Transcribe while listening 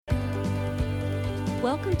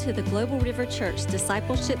Welcome to the Global River Church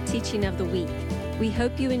Discipleship Teaching of the Week. We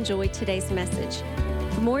hope you enjoyed today's message.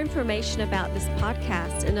 For more information about this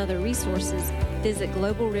podcast and other resources, visit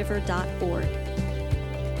globalriver.org.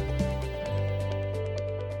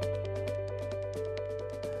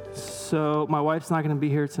 So my wife's not going to be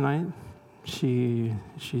here tonight.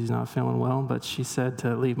 She's not feeling well, but she said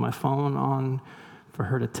to leave my phone on for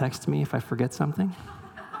her to text me if I forget something.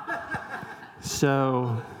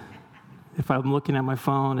 So if I'm looking at my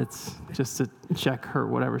phone, it's just to check her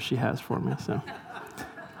whatever she has for me. So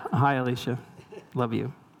hi, Alicia. Love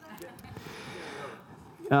you.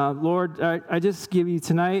 Lord, I just give you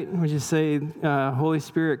tonight, we just say, Holy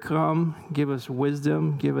Spirit, come, give us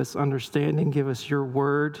wisdom, give us understanding, give us your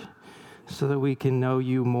word so that we can know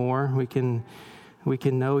you more. We can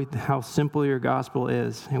know how simple your gospel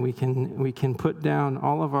is, and we can put down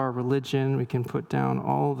all of our religion. We can put down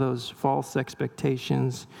all those false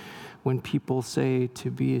expectations. When people say to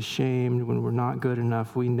be ashamed, when we're not good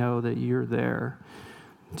enough, we know that you're there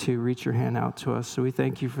to reach your hand out to us. So we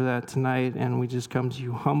thank you for that tonight, and we just come to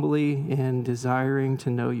you humbly and desiring to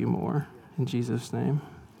know you more. In Jesus' name.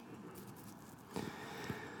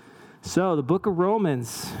 So the book of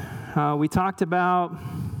Romans, we talked about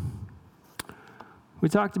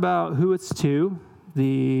who it's to,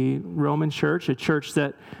 the Roman church, a church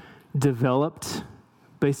that developed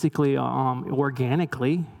basically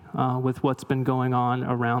organically with what's been going on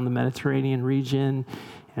around the Mediterranean region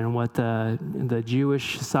and what the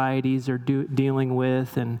Jewish societies are dealing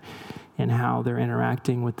with and how they're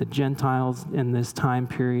interacting with the Gentiles in this time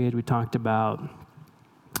period. We talked about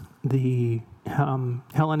the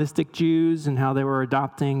Hellenistic Jews and how they were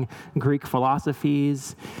adopting Greek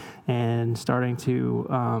philosophies and starting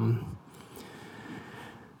to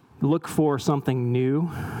look for something new.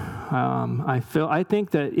 I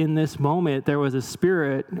think that in this moment there was a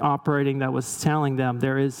spirit operating that was telling them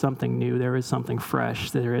there is something new, there is something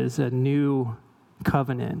fresh, there is a new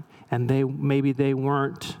covenant, and they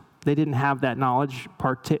didn't have that knowledge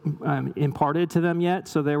imparted to them yet,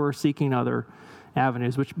 so they were seeking other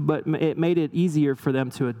avenues. But it made it easier for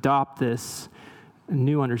them to adopt this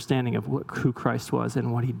new understanding of who Christ was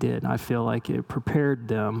and what he did. I feel like it prepared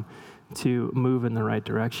them to move in the right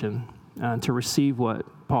direction, to receive what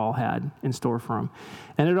Paul had in store for them.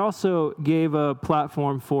 And it also gave a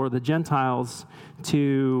platform for the Gentiles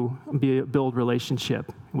to build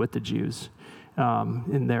relationship with the Jews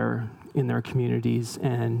in their communities,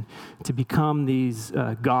 and to become these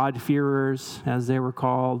God-fearers, as they were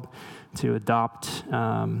called, to adopt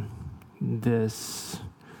this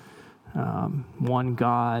one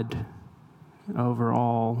God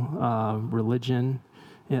overall religion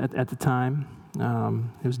at the time.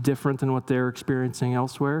 It was different than what they were experiencing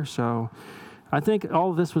elsewhere. So I think all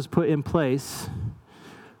of this was put in place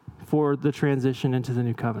for the transition into the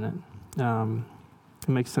new covenant. It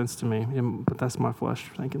makes sense to me, but that's my flesh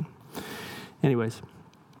thinking. Anyways,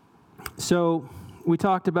 so we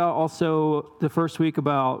talked about also the first week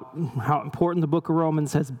about how important the book of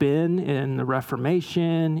Romans has been in the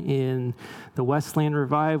Reformation, in the Wesleyan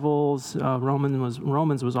revivals.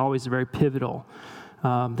 Romans was always very pivotal.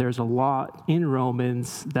 There's a lot in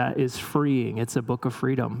Romans that is freeing. It's a book of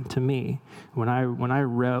freedom to me. When I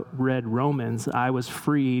read Romans, I was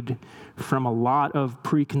freed from a lot of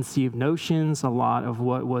preconceived notions, a lot of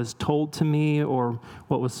what was told to me or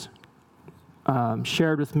what was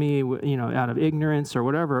shared with me, out of ignorance or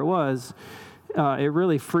whatever it was. It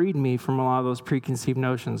really freed me from a lot of those preconceived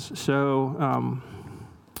notions. So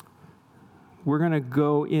we're going to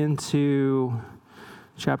go into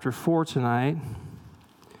chapter 4 tonight.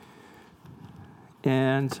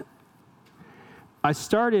 And I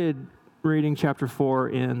started reading chapter 4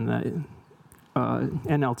 in the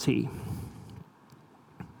NLT.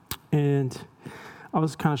 And I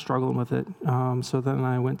was kind of struggling with it. So then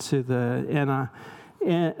I went to the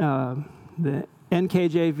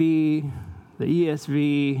NKJV, the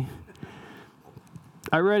ESV.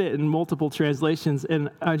 I read it in multiple translations,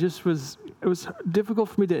 and it was difficult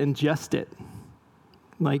for me to ingest it.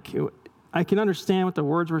 I can understand what the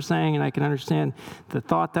words were saying, and I can understand the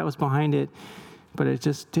thought that was behind it, but it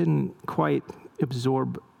just didn't quite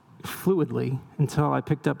absorb fluidly until I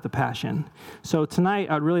picked up the Passion. So tonight,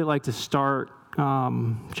 I'd really like to start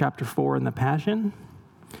chapter 4 in the Passion,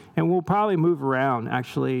 and we'll probably move around,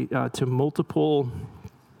 actually, to multiple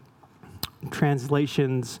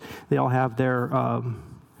translations. They all have their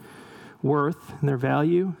worth and their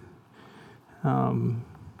value.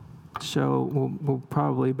 So we'll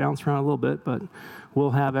probably bounce around a little bit, but we'll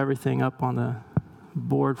have everything up on the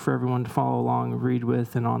board for everyone to follow along, read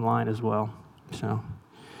with, and online as well. So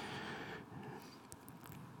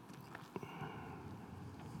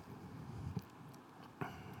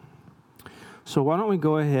So why don't we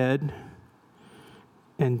go ahead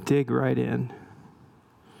and dig right in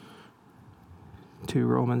to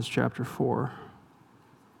Romans chapter 4.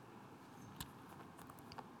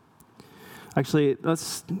 Actually,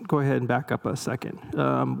 let's go ahead and back up a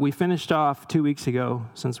second. We finished off 2 weeks ago,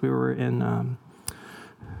 since we were in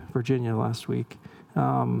Virginia last week.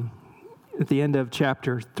 At the end of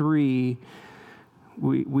chapter 3,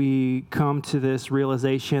 we come to this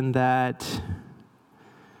realization that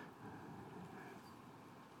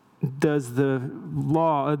does the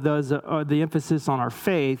law, does the emphasis on our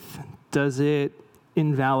faith, does it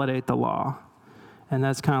invalidate the law? And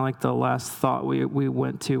that's kind of like the last thought we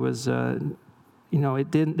went to was,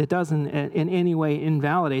 it doesn't in any way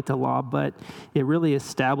invalidate the law, but it really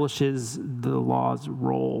establishes the law's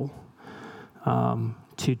role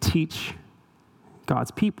to teach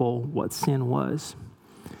God's people what sin was.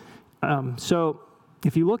 So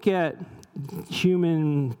if you look at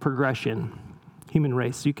human progression, human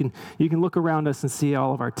race, you can look around us and see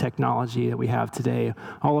all of our technology that we have today,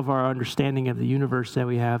 all of our understanding of the universe that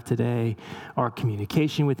we have today, our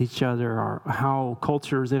communication with each other, how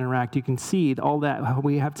cultures interact. You can see all that how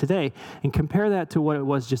we have today and compare that to what it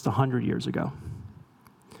was just 100 years ago.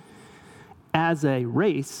 As a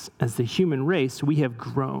race, as the human race, we have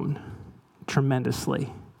grown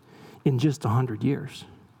tremendously in just 100 years.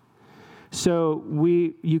 So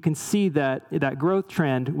you can see that growth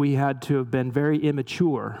trend, we had to have been very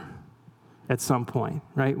immature at some point,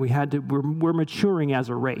 right? We're maturing as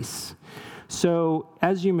a race. So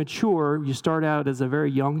as you mature, you start out as a very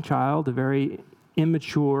young child, a very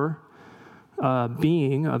immature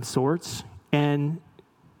being of sorts, and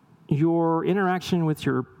your interaction with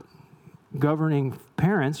your governing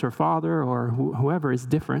parents or father or whoever is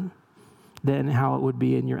different than how it would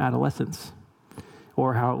be in your adolescence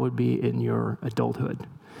or how it would be in your adulthood.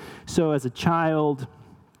 So as a child,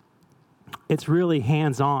 it's really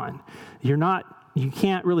hands-on. You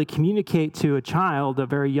can't really communicate to a child, a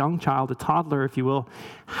very young child, a toddler, if you will,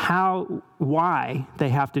 why they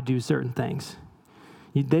have to do certain things.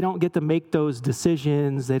 They don't get to make those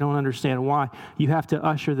decisions. They don't understand why. You have to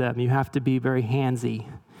usher them. You have to be very handsy.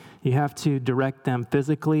 You have to direct them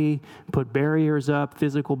physically, put barriers up,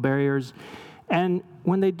 physical barriers. And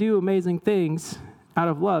when they do amazing things out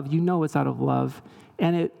of love, you know it's out of love,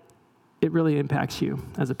 and it really impacts you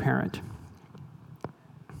as a parent.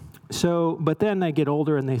 So, but then they get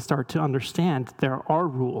older and they start to understand there are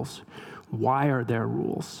rules. Why are there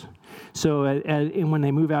rules? So, and when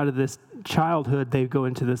they move out of this childhood, they go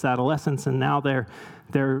into this adolescence, and now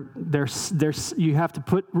you have to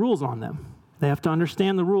put rules on them. They have to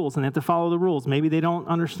understand the rules, and they have to follow the rules. Maybe they don't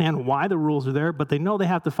understand why the rules are there, but they know they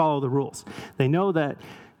have to follow the rules. They know that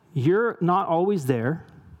you're not always there,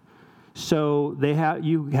 so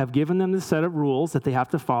you have given them this set of rules that they have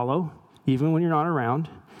to follow, even when you're not around,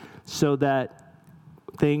 so that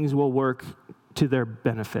things will work to their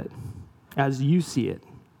benefit, as you see it.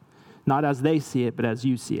 Not as they see it, but as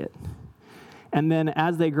you see it. And then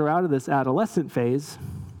as they grow out of this adolescent phase,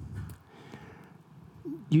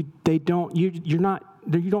 you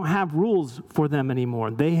don't have rules for them anymore.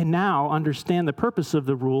 They now understand the purpose of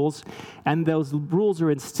the rules, and those rules are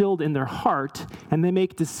instilled in their heart, and they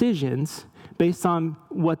make decisions based on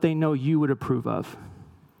what they know you would approve of.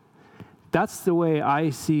 That's the way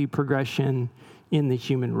I see progression in the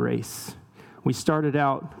human race. We started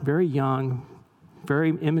out very young,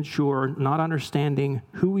 very immature, not understanding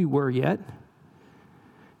who we were yet.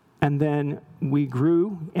 And then we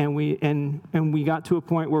grew, and we got to a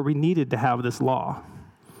point where we needed to have this law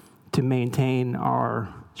to maintain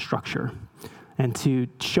our structure and to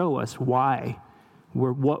show us why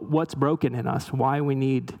what's broken in us, why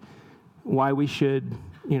we should,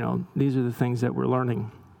 these are the things that we're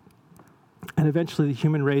learning. And eventually the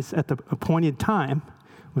human race at the appointed time,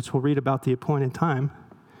 which we'll read about the appointed time,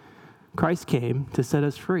 Christ came to set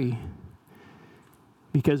us free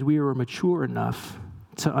because we were mature enough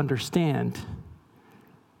to understand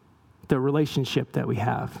the relationship that we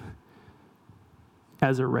have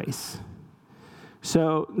as a race.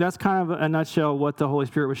 So that's kind of a nutshell what the Holy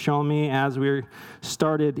Spirit was showing me as we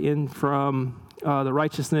started in from the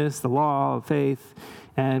righteousness, the law of faith,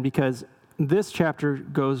 and because this chapter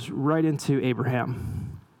goes right into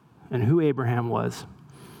Abraham and who Abraham was.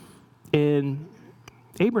 And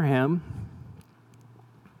Abraham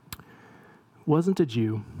wasn't a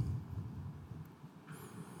Jew.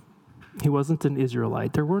 He wasn't an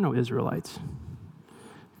Israelite. There were no Israelites.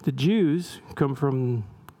 The Jews come from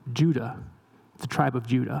Judah, the tribe of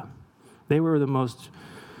Judah. They were the most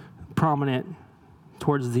prominent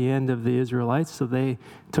towards the end of the Israelites, so they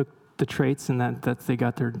took the traits, and that they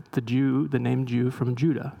got the name Jew from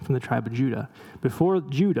Judah, from the tribe of Judah. Before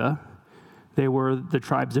Judah, they were the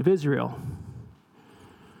tribes of Israel.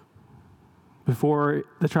 Before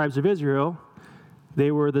the tribes of Israel, they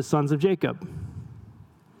were the sons of Jacob.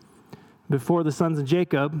 Before the sons of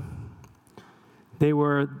Jacob, they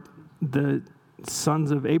were the sons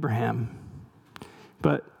of Abraham.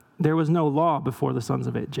 But there was no law before the sons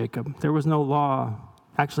of Jacob. There was no law.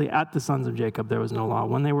 Actually, at the sons of Jacob, there was no law.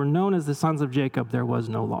 When they were known as the sons of Jacob, there was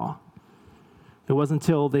no law. It wasn't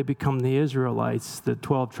until they become the Israelites, the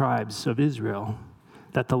 12 tribes of Israel,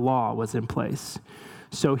 that the law was in place.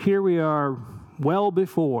 So here we are well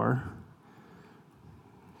before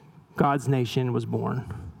God's nation was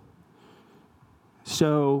born.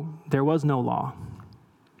 So there was no law.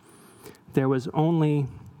 There was only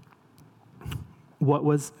what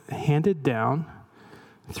was handed down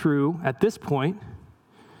through, at this point,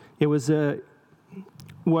 it was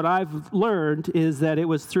what I've learned is that it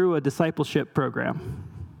was through a discipleship program.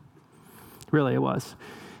 Really, it was.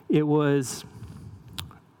 It was,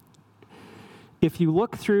 if you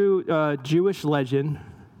look through Jewish legend,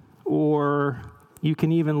 or you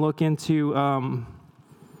can even look into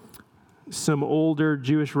some older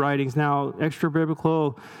Jewish writings. Now, extra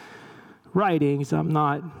biblical writings,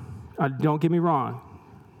 don't get me wrong.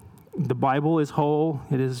 The Bible is whole.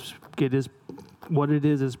 It is what it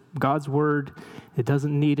is God's word. It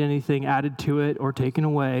doesn't need anything added to it or taken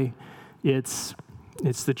away. It's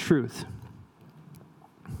the truth.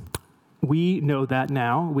 We know that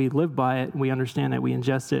now. We live by it. We understand that we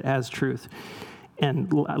ingest it as truth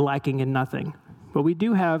and lacking in nothing. But we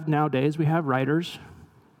do have nowadays, we have writers,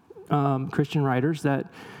 Christian writers that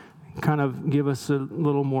kind of give us a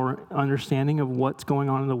little more understanding of what's going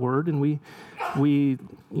on in the Word, and we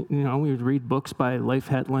read books by Leif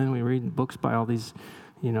Hetland, we read books by all these,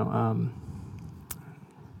 help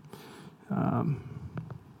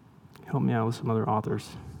me out with some other authors,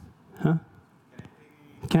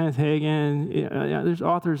 Kenneth Hagin. Yeah, there's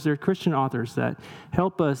authors, there are Christian authors that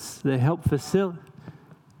help us, they help facilitate.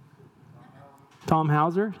 Tom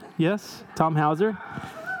Hauser, yes, Tom Hauser.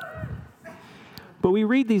 But we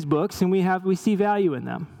read these books and we see value in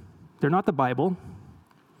them. They're not the Bible.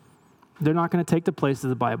 They're not going to take the place of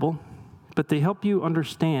the Bible, but they help you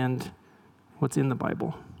understand what's in the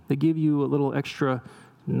Bible. They give you a little extra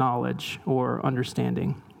knowledge or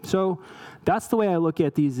understanding. So that's the way I look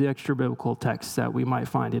at these extra biblical texts that we might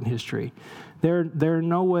find in history. They're in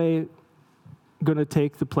no way going to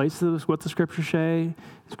take the place of what the Scriptures say.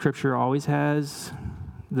 Scripture always has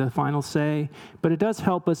the final say, but it does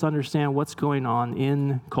help us understand what's going on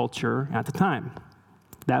in culture at the time.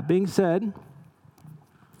 That being said,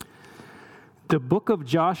 the book of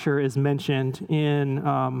Joshua is mentioned in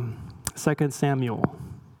 2 Samuel.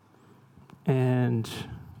 And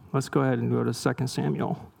let's go ahead and go to 2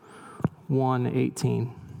 Samuel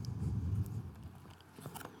 1:18.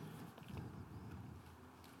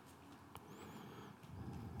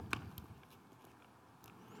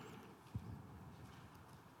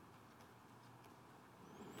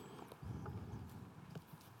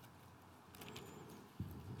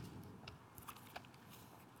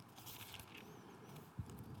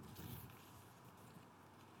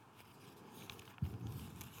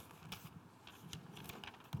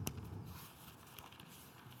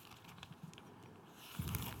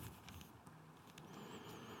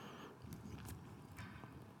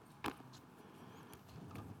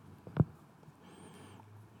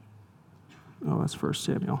 Oh, that's 1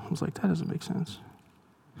 Samuel. I was like, that doesn't make sense.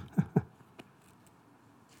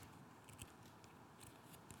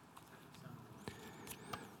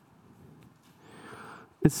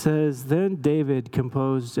 It says, then David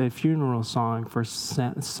composed a funeral song for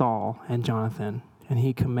Saul and Jonathan, and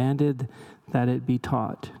he commanded that it be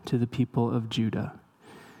taught to the people of Judah.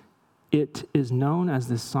 It is known as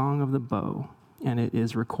the Song of the Bow, and it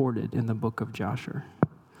is recorded in the book of Joshua.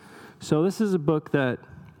 So this is a book that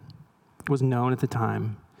was known at the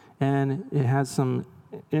time, and it has some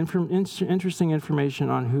interesting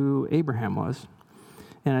information on who Abraham was,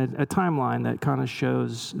 and a timeline that kind of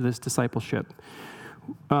shows this discipleship.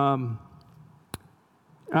 According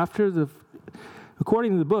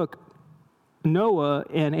to the book, Noah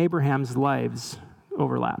and Abraham's lives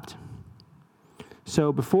overlapped.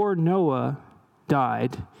 So before Noah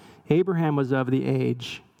died, Abraham was of the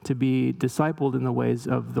age to be discipled in the ways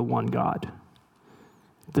of the one God,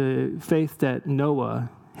 the faith that Noah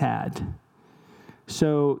had.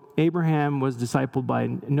 So Abraham was discipled by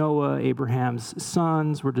Noah. Abraham's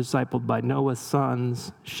sons were discipled by Noah's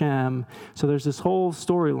sons, Shem. So there's this whole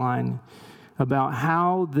storyline about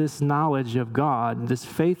how this knowledge of God, this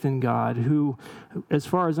faith in God, who, as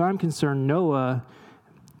far as I'm concerned, Noah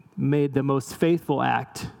made the most faithful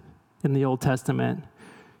act in the Old Testament.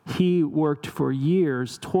 He worked for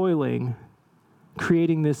years toiling,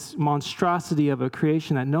 creating this monstrosity of a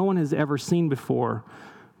creation that no one has ever seen before,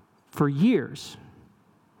 for years,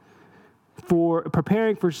 for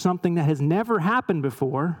preparing for something that has never happened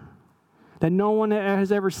before, that no one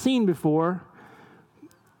has ever seen before.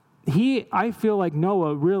 I feel like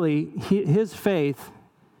Noah really, his faith,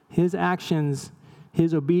 his actions,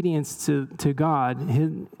 his obedience to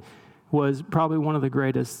God was probably one of the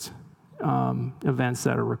greatest events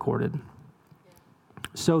that are recorded.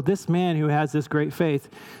 So this man who has this great faith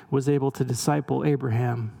was able to disciple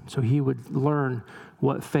Abraham so he would learn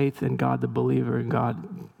what faith in God, the believer in God.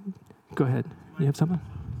 Go ahead. You have something?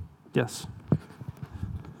 Yes.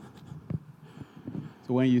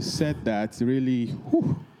 So when you said that, really,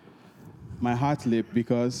 my heart leaped,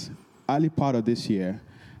 because early part of this year,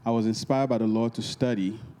 I was inspired by the Lord to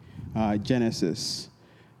study Genesis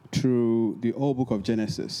through the whole book of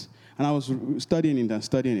Genesis. And I was studying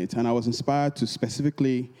it, and I was inspired to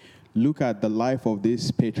specifically look at the life of these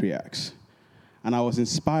patriarchs. And I was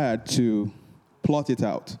inspired to plot it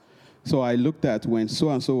out. So I looked at when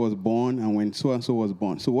so-and-so was born and when so-and-so was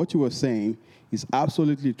born. So what you were saying is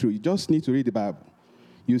absolutely true. You just need to read the Bible.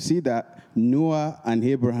 You see that Noah and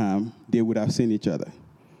Abraham, they would have seen each other.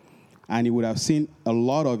 And he would have seen a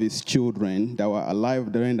lot of his children that were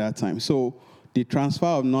alive during that time. So the transfer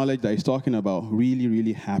of knowledge that he's talking about really,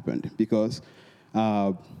 really happened, because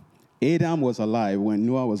Adam was alive when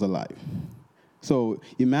Noah was alive. So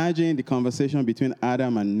imagine the conversation between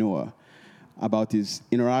Adam and Noah about his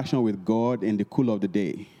interaction with God in the cool of the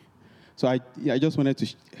day. So I just wanted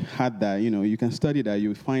to add that, you can study that.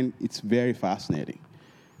 You find it's very fascinating.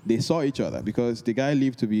 They saw each other because the guy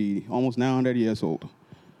lived to be almost 900 years old.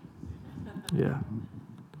 Yeah.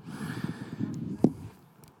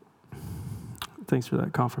 Thanks for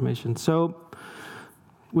that confirmation. So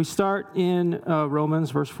we start in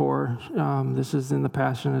Romans verse 4. This is in the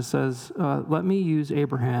Passion. It says, let me use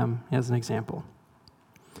Abraham as an example.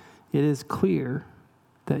 It is clear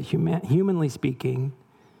that humanly speaking,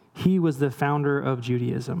 he was the founder of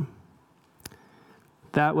Judaism.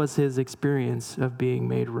 That was his experience of being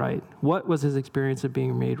made right. What was his experience of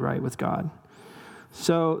being made right with God?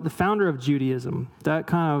 So the founder of Judaism,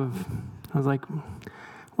 I was like,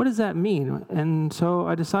 what does that mean? And so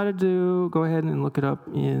I decided to go ahead and look it up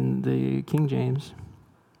in the King James.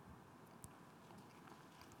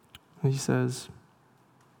 He says,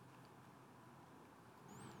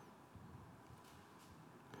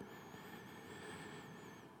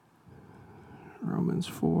 Romans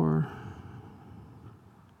 4,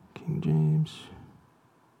 King James.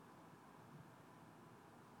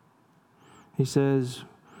 He says,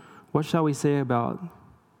 what shall we say about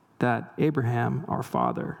that Abraham, our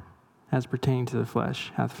father, as pertaining to the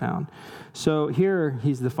flesh, hath found? So here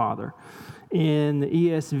he's the father. In the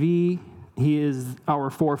ESV, he is our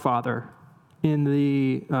forefather. In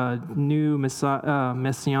the new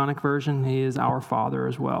Messianic version, he is our father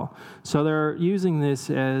as well. So they're using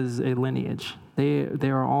this as a lineage. They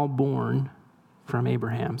are all born from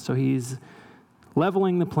Abraham. So he's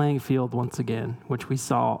leveling the playing field once again, which we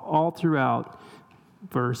saw all throughout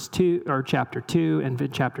verse 2 or chapter 2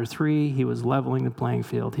 and chapter 3. He was leveling the playing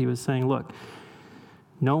field. He was saying, look,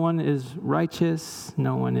 no one is righteous.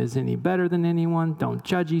 No one is any better than anyone. Don't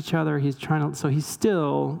judge each other. So he's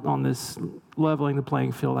still on this leveling the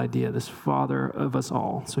playing field idea, this father of us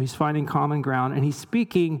all. So he's finding common ground, and he's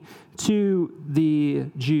speaking to the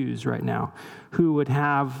Jews right now who would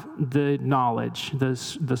have the knowledge,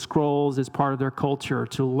 the scrolls as part of their culture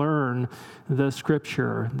to learn the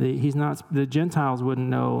scripture. The Gentiles wouldn't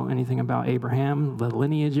know anything about Abraham, the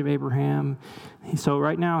lineage of Abraham. So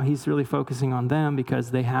right now he's really focusing on them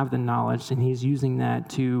because they have the knowledge, and he's using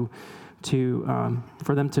that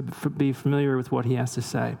for them to be familiar with what he has to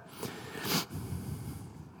say.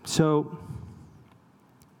 So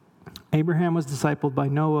Abraham was discipled by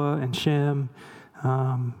Noah and Shem,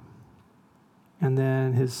 and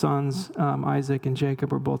then his sons, Isaac and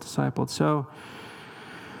Jacob, were both discipled. So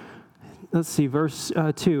let's see, verse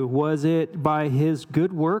 2. Was it by his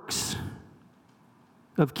good works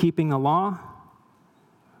of keeping the law?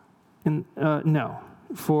 No,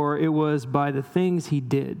 for it was by the things he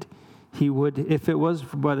did. If it was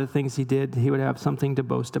by the things he did, he would have something to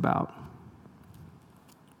boast about.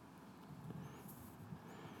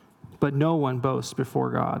 But no one boasts before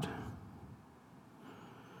God.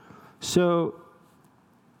 So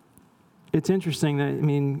it's interesting that,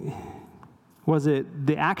 Was it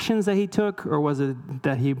the actions that he took, or was it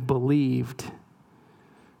that he believed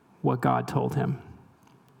what God told him?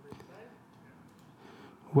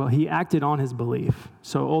 Well, he acted on his belief.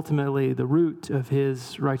 So ultimately, the root of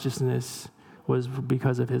his righteousness was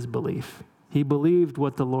because of his belief. He believed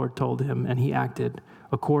what the Lord told him, and he acted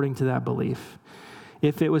according to that belief.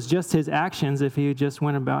 If it was just his actions, if he just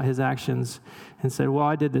went about his actions and said, well,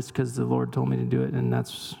 I did this because the Lord told me to do it, and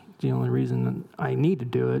that's the only reason I need to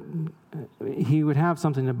do it, he would have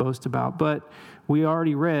something to boast about. But we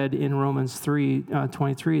already read in Romans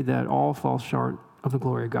 3:23 that all fall short of the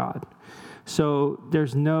glory of God. So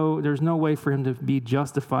there's no way for him to be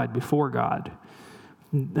justified before God.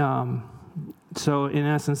 So in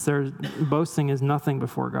essence, boasting is nothing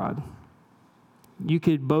before God. You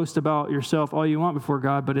could boast about yourself all you want before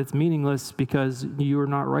God, but it's meaningless because you are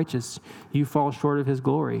not righteous. You fall short of his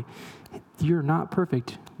glory. You're not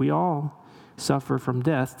perfect. We all suffer from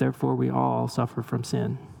death, therefore we all suffer from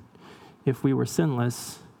sin. If we were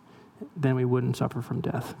sinless, then we wouldn't suffer from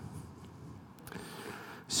death.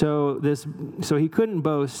 So he couldn't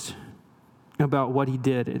boast about what he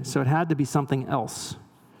did, and so it had to be something else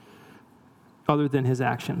other than his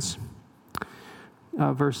actions.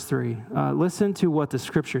 Verse 3, listen to what the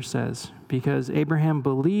scripture says. Because Abraham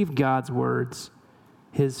believed God's words,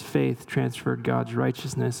 his faith transferred God's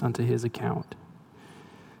righteousness unto his account.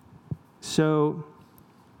 So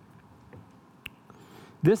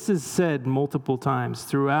this is said multiple times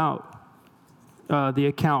throughout the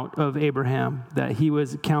account of Abraham, that he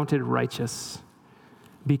was counted righteous.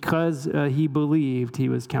 Because he believed, he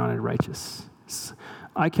was counted righteous.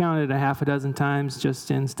 I counted a half a dozen times just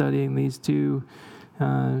in studying these two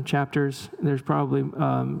chapters. There's probably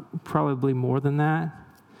more than that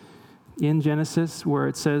in Genesis, where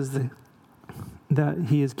it says that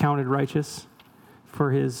he is counted righteous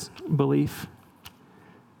for his belief.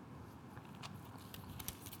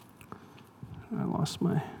 I lost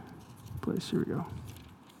my place. Here we go.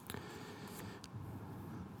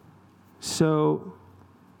 So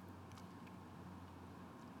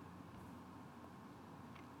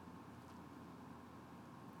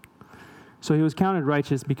he was counted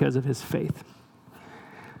righteous because of his faith.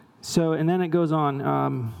 So, and then it goes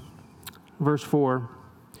on, verse 4.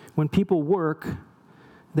 When people work,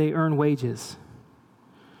 they earn wages.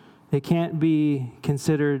 It can't be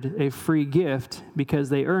considered a free gift because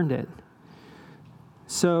they earned it.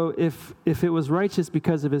 So if it was righteous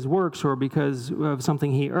because of his works or because of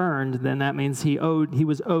something he earned, then that means he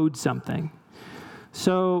was owed something.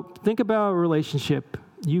 So think about a relationship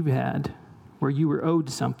you've had where you were owed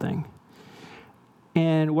something.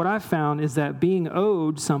 And what I've found is that being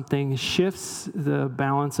owed something shifts the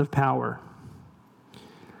balance of power.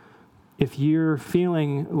 If you're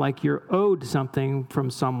feeling like you're owed something from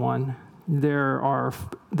someone, there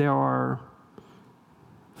are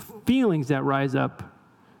feelings that rise up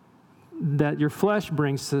that your flesh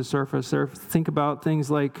brings to the surface. Or think about things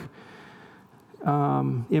like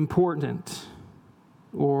important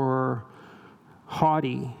or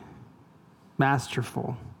haughty,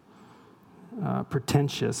 masterful,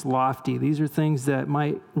 pretentious, lofty. These are things that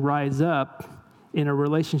might rise up in a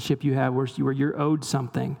relationship you have where you're owed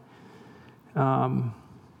something.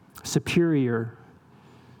 Superior,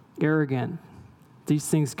 arrogant. These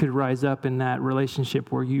things could rise up in that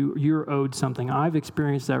relationship where you're owed something. I've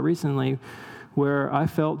experienced that recently where I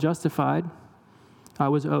felt justified. I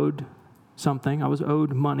was owed something. I was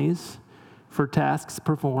owed monies for tasks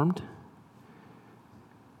performed.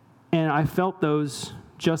 And I felt those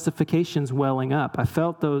justifications welling up. I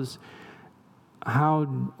felt those, I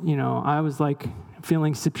was like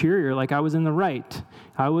feeling superior, like I was in the right.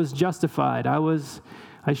 I was justified. I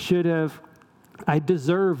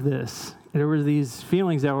deserve this. There were these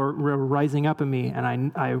feelings that were rising up in me,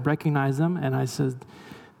 and I recognized them, and I said,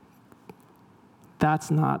 that's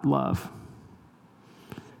not love.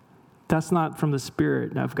 That's not from the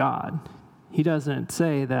Spirit of God. He doesn't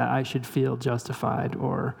say that I should feel justified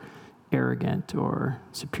or arrogant or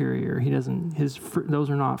superior. He doesn't. Those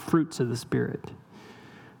are not fruits of the Spirit.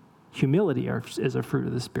 Humility is a fruit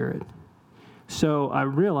of the Spirit. So I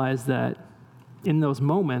realized that in those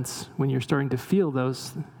moments when you're starting to feel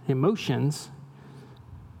those emotions,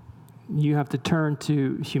 you have to turn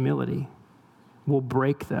to humility. We'll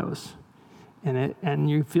break those, and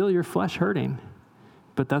you feel your flesh hurting,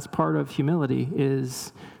 but that's part of humility,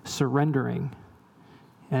 is surrendering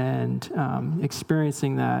and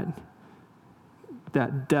experiencing that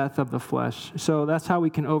death of the flesh. So that's how we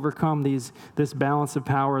can overcome this balance of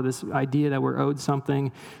power, this idea that we're owed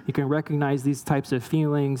something. You can recognize these types of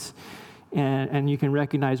feelings And you can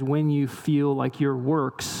recognize when you feel like your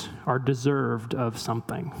works are deserved of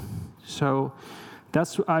something. So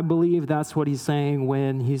I believe that's what he's saying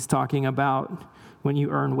when he's talking about when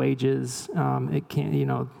you earn wages. It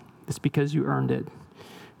can't, it's because you earned it.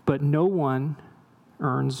 But no one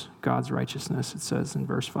earns God's righteousness, it says in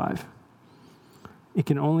verse 5. It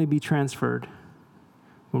can only be transferred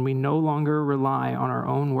when we no longer rely on our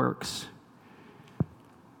own works,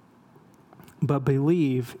 but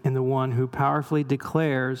believe in the one who powerfully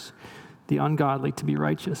declares the ungodly to be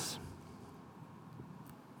righteous.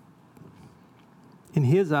 In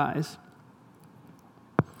his eyes,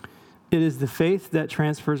 it is the faith that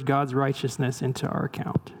transfers God's righteousness into our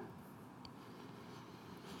account.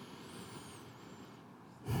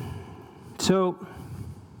 So,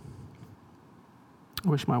 I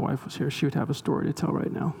wish my wife was here. She would have a story to tell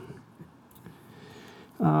right now.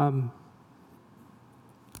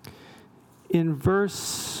 In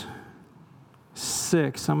verse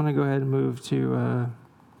 6, I'm going to go ahead and move to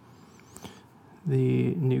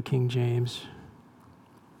the New King James.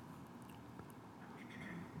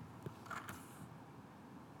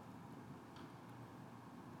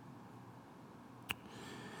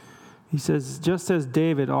 He says, just as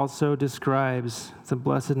David also describes the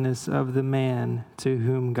blessedness of the man to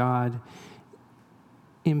whom God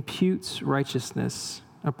imputes righteousness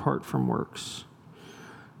apart from works.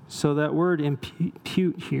 So that word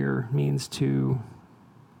impute here means to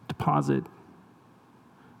deposit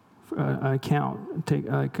an account,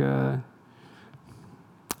 deposit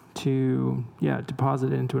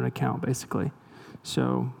it into an account, basically.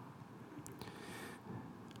 So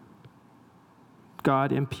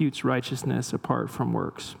God imputes righteousness apart from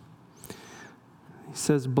works. He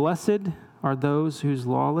says, blessed are those whose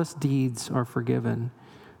lawless deeds are forgiven,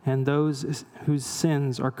 and those whose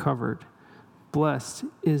sins are covered. Blessed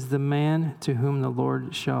is the man to whom the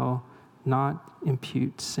Lord shall not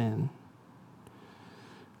impute sin.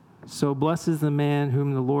 So blessed is the man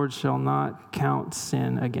whom the Lord shall not count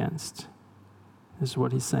sin against. This is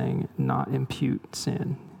what he's saying, not impute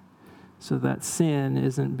sin. So that sin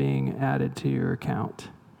isn't being added to your account.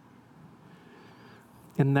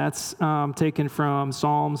 And that's taken from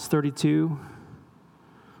Psalms 32,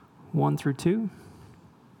 1 through 2.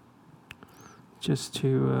 Just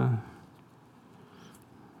to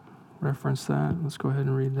reference that, let's go ahead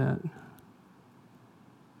and read that.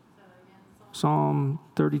 Psalm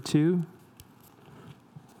 32,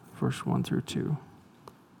 verse 1 through 2.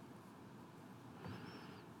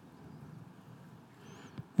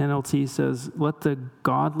 NLT says, let the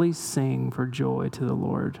godly sing for joy to the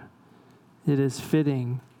Lord. It is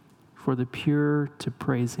fitting for the pure to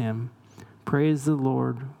praise him. Praise the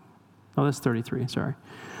Lord. Oh, that's 33, sorry.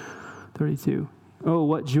 32. Oh,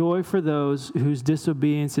 what joy for those whose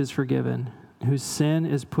disobedience is forgiven, whose sin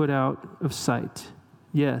is put out of sight.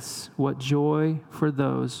 Yes, what joy for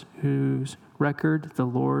those whose record the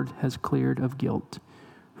Lord has cleared of guilt,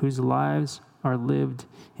 whose lives are lived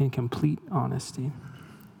in complete honesty.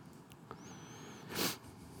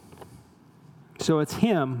 So it's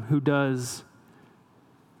him who does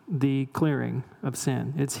the clearing of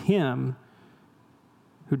sin. It's him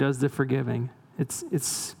who does the forgiving.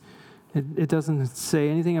 It doesn't say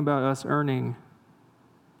anything about us earning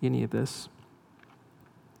any of this.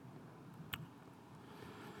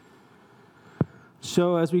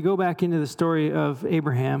 So as we go back into the story of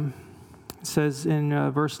Abraham, it says in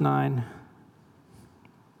verse 9,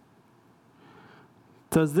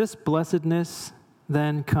 does this blessedness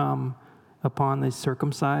then come upon the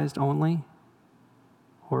circumcised only,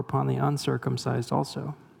 or upon the uncircumcised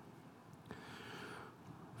also?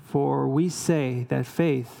 For we say that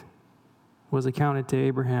faith was accounted to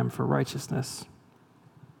Abraham for righteousness.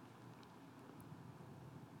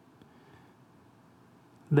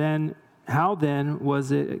 Then, how then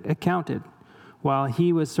was it accounted? While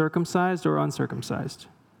he was circumcised or uncircumcised?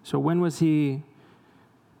 So when was he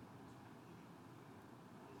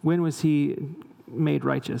made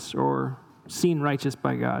righteous or seen righteous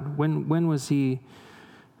by God? When was he?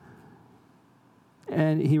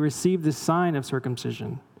 And he received the sign of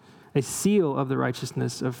circumcision, a seal of the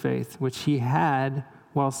righteousness of faith, which he had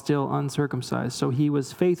while still uncircumcised. So he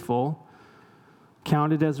was faithful,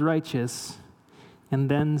 counted as righteous, and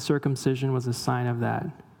then circumcision was a sign of that.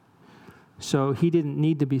 So he didn't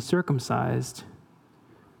need to be circumcised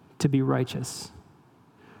to be righteous.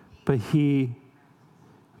 But he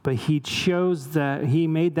chose that, he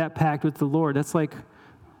made that pact with the Lord. That's like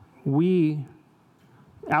we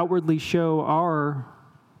outwardly show our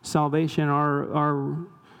salvation, our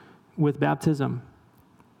with baptism.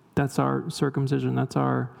 That's our circumcision. That's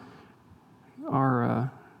our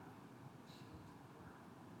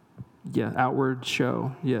Yeah, outward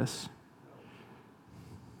show, yes.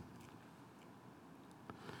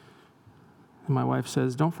 And my wife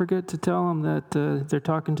says, don't forget to tell them that they're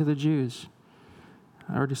talking to the Jews.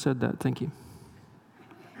 I already said that, thank you.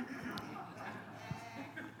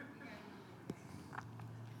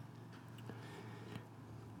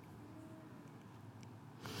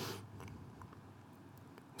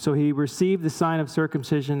 So he received the sign of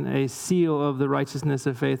circumcision, a seal of the righteousness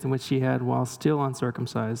of faith in which he had while still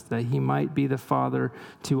uncircumcised, that he might be the father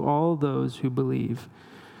to all those who believe.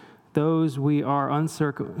 Those they are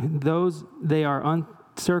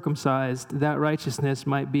uncircumcised, that righteousness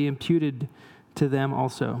might be imputed to them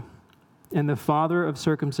also. And the father of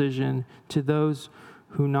circumcision to those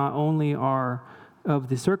who not only are of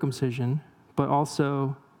the circumcision, but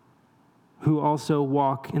who also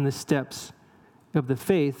walk in the steps of the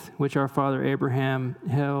faith which our father Abraham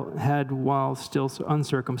had while still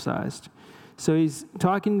uncircumcised. So he's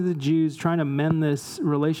talking to the Jews, trying to mend this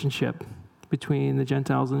relationship between the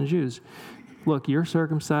Gentiles and the Jews. Look, you're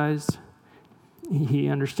circumcised. He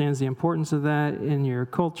understands the importance of that in your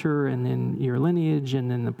culture and in your lineage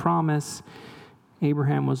and in the promise.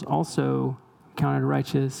 Abraham was also counted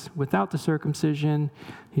righteous without the circumcision.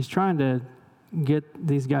 He's trying to get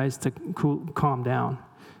these guys to calm down,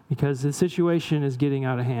 because the situation is getting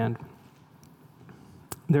out of hand.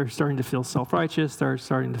 They're starting to feel self-righteous. They're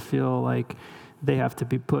starting to feel like they have to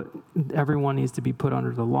be everyone needs to be put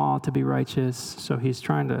under the law to be righteous. So he's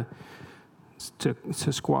trying to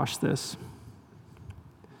squash this.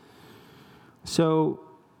 So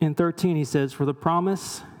in 13 he says, for the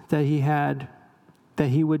promise that he had, that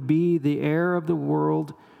he would be the heir of the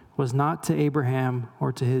world, was not to Abraham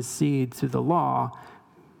or to his seed through the law,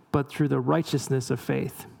 but through the righteousness of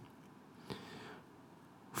faith.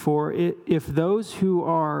 For if those who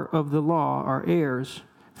are of the law are heirs,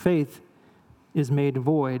 faith is made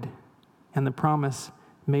void, and the promise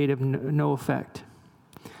made of no effect,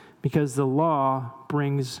 because the law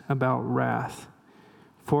brings about wrath.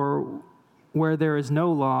 For where there is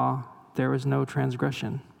no law, there is no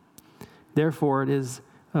transgression. Therefore it is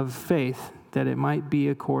of faith, that it might be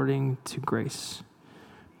according to grace,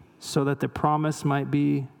 so that the promise might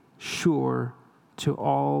be sure to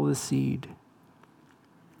all the seed,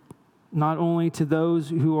 not only to those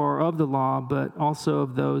who are of the law, but also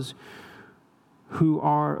of those who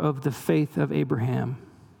are of the faith of Abraham,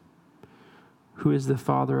 who is the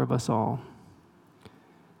father of us all.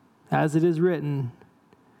 As it is written,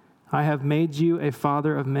 I have made you a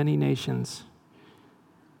father of many nations,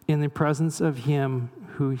 in the presence of him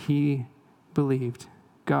who he believed,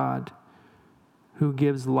 God, who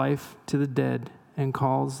gives life to the dead and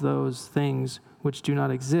calls those things which do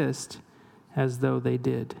not exist as though they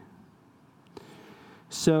did.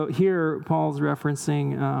 So here, Paul's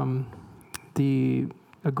referencing the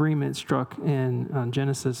agreement struck in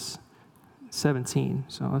Genesis 17.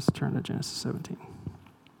 So let's turn to Genesis 17.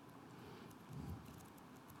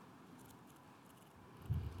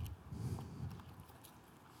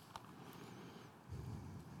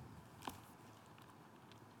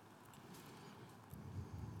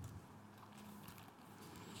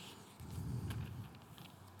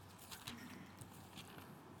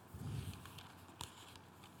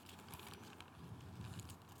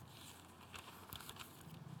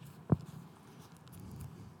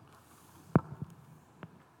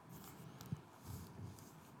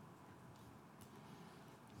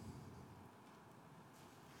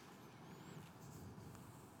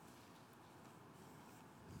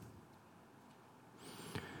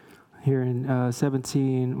 Here in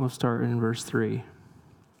 17, we'll start in verse 3.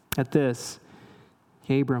 At this,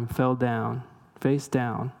 Abram fell down, face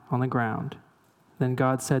down, on the ground. Then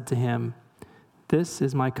God said to him, this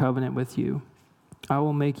is my covenant with you. I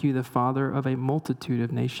will make you the father of a multitude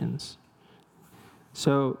of nations.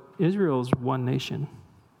 So Israel is one nation.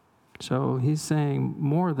 So he's saying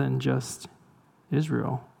more than just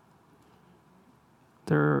Israel.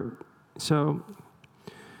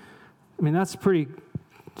 That's pretty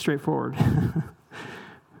straightforward.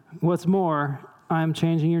 What's more, I am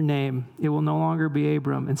changing your name. It will no longer be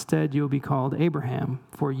Abram. Instead, you will be called Abraham,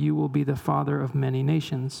 for you will be the father of many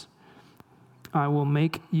nations. I will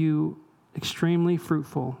make you extremely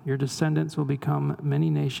fruitful. Your descendants will become many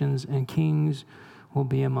nations, and kings will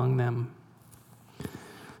be among them.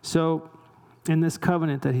 So, in this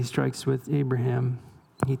covenant that he strikes with Abraham,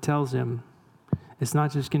 he tells him it's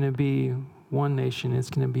not just going to be one nation, it's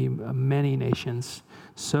going to be many nations.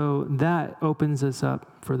 So that opens us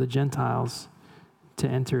up for the Gentiles to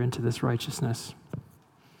enter into this righteousness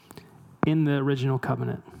in the original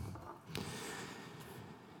covenant.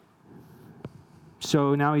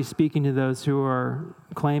 So now he's speaking to those who are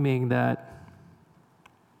claiming that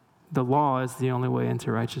the law is the only way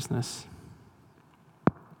into righteousness.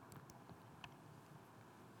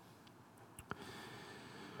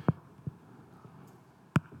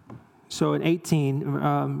 So in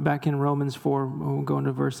 18, back in Romans 4, we'll go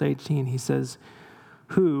into verse 18, he says,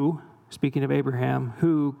 who, speaking of Abraham,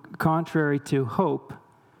 who, contrary to hope,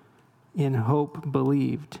 in hope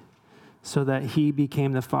believed, so that he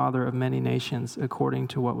became the father of many nations, according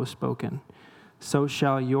to what was spoken. So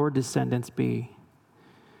shall your descendants be.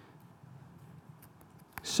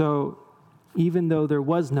 So even though there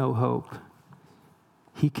was no hope,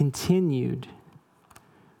 he continued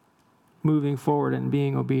moving forward and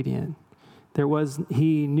being obedient.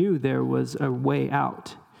 He knew there was a way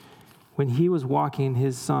out. When he was walking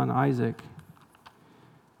his son Isaac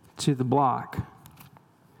to the block,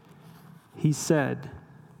 he said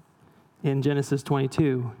in Genesis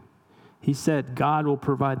 22, he said, God will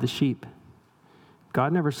provide the sheep.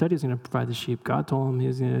 God never said he was going to provide the sheep. God told him he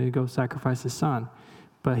was going to go sacrifice his son.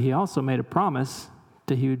 But he also made a promise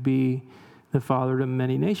that he would be the father of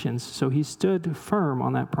many nations. So he stood firm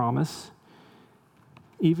on that promise.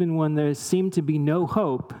 Even when there seemed to be no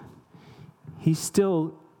hope, he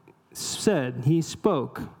still said, he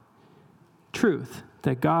spoke truth,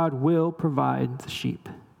 that God will provide the sheep.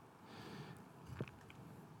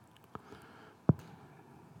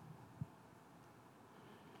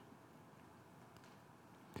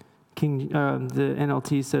 The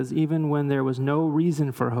NLT says, even when there was no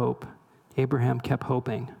reason for hope, Abraham kept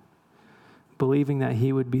hoping, believing that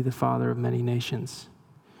he would be the father of many nations.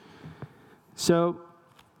 So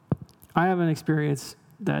I have an experience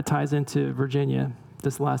that ties into Virginia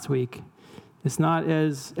this last week. It's not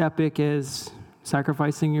as epic as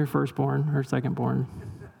sacrificing your firstborn or secondborn,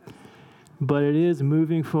 but it is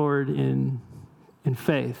moving forward in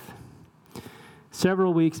faith.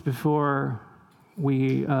 Several weeks before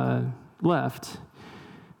we left,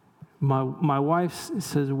 my wife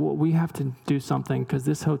says, well, we have to do something because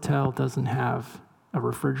this hotel doesn't have a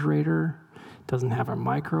refrigerator, doesn't have a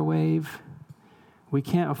microwave. We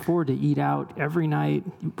can't afford to eat out every night.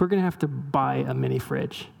 We're going to have to buy a mini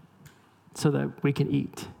fridge so that we can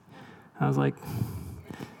eat. I was like,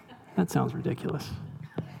 that sounds ridiculous.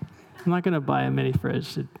 I'm not going to buy a mini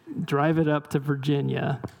fridge to drive it up to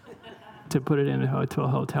Virginia to put it into a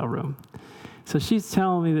hotel room. So she's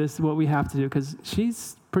telling me this, what we have to do, because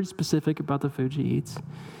she's pretty specific about the food she eats.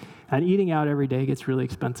 And eating out every day gets really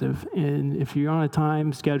expensive. And if you're on a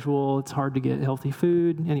time schedule, it's hard to get healthy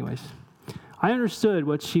food. Anyways, I understood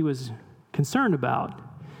what she was concerned about,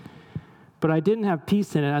 but I didn't have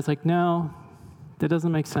peace in it. I was like, no, that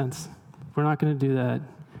doesn't make sense. We're not going to do that.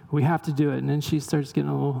 We have to do it. And then she starts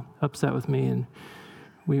getting a little upset with me, and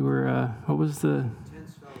we were,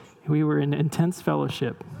 we were in intense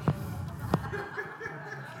fellowship.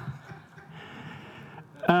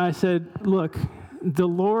 I said, look, the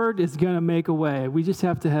Lord is going to make a way. We just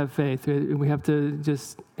have to have faith. We have to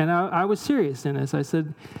just, and I was serious in this. I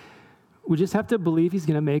said, we just have to believe he's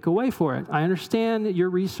going to make a way for it. I understand your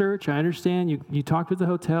research. I understand you talked with the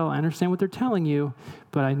hotel. I understand what they're telling you,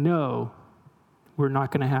 but I know we're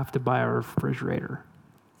not going to have to buy a refrigerator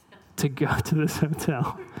to go to this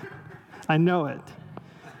hotel. I know it.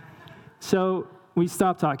 So we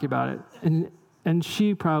stopped talking about it. And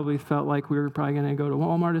she probably felt like we were probably going to go to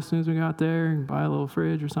Walmart as soon as we got there and buy a little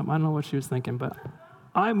fridge or something. I don't know what she was thinking, but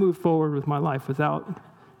I moved forward with my life without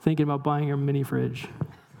thinking about buying a mini fridge.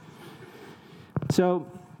 So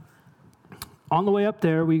on the way up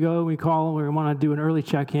there, we call, we want to do an early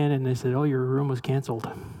check-in, and they said, oh, your room was canceled.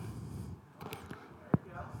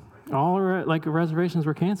 All our reservations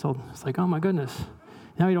were canceled. It's like, oh my goodness.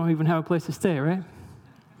 Now you don't even have a place to stay, right?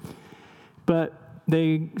 But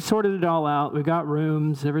they sorted it all out. We got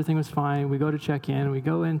rooms. Everything was fine. We go to check in. We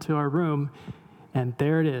go into our room, and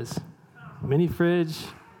there it is. Mini fridge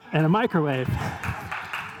and a microwave.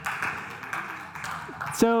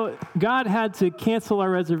 So God had to cancel our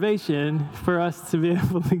reservation for us to be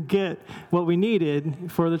able to get what we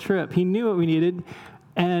needed for the trip. He knew what we needed,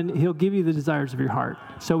 and he'll give you the desires of your heart.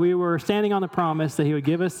 So we were standing on the promise that he would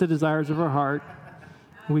give us the desires of our heart.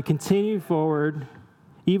 We continued forward,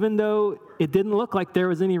 even though it didn't look like there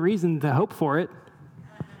was any reason to hope for it.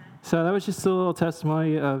 So that was just a little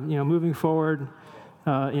testimony of, moving forward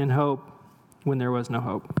in hope when there was no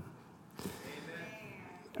hope.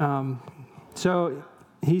 So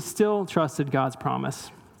he still trusted God's promise.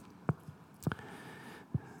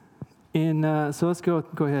 So let's go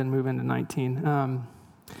ahead and move into 19.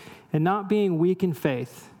 And not being weak in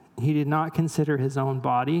faith, he did not consider his own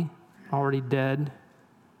body already dead.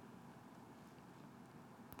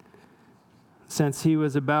 since he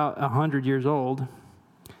was about 100 years old,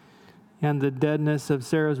 and the deadness of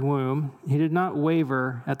Sarah's womb, he did not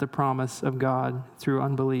waver at the promise of God through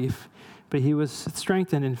unbelief, but he was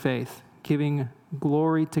strengthened in faith, giving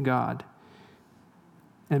glory to God,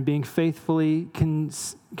 and being faithfully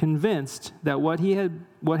convinced that what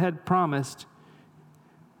had promised,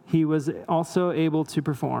 he was also able to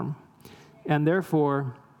perform. And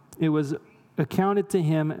therefore, it was accounted to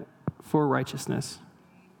him for righteousness.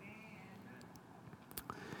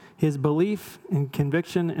 His belief and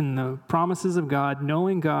conviction in the promises of God,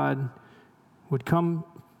 knowing God would come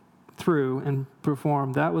through and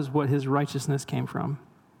perform, that was what his righteousness came from.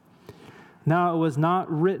 Now, it was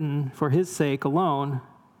not written for his sake alone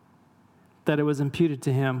that it was imputed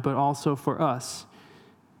to him, but also for us.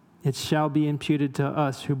 It shall be imputed to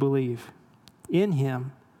us who believe in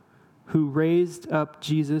him who raised up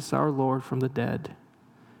Jesus our Lord from the dead,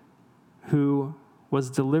 who was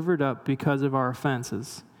delivered up because of our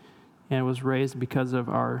offenses and was raised because of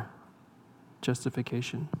our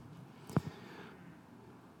justification.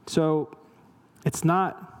 So it's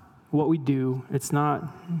not what we do. It's not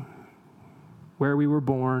where we were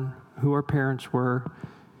born, who our parents were.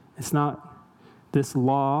 It's not this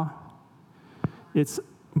law. It's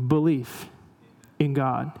belief in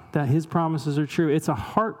God, that his promises are true. It's a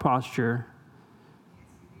heart posture.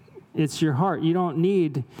 It's your heart. You don't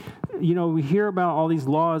need, we hear about all these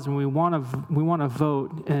laws and we want to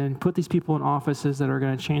vote and put these people in offices that are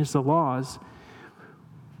going to change the laws.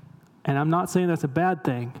 And I'm not saying that's a bad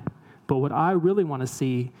thing, but what I really want to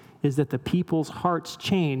see is that the people's hearts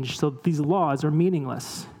change so that these laws are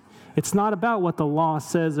meaningless. It's not about what the law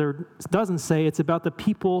says or doesn't say. It's about the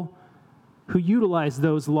people who utilize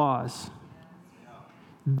those laws.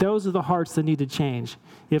 Those are the hearts that need to change.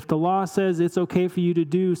 If the law says it's okay for you to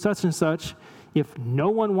do such and such, if no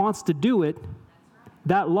one wants to do it,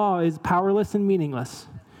 that law is powerless and meaningless.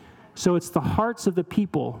 So it's the hearts of the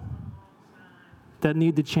people that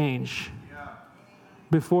need to change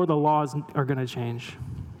before the laws are going to change.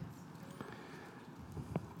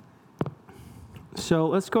 So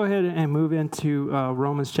let's go ahead and move into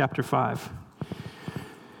Romans chapter 5.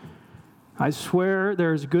 I swear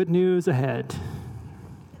there's good news ahead.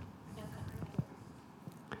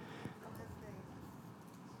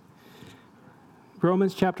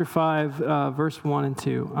 Romans chapter 5, verse 1 and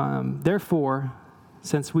 2. Therefore,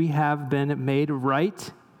 since we have been made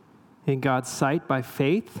right in God's sight by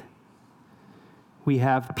faith, we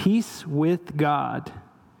have peace with God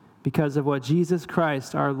because of what Jesus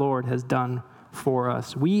Christ our Lord has done for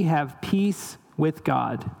us. We have peace with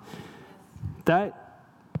God. That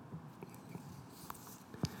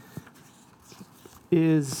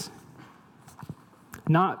is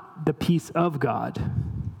not the peace of God.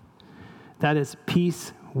 That is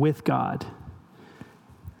peace with God.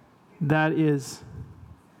 That is,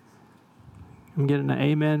 I'm getting an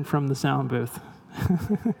amen from the sound booth.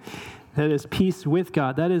 That is peace with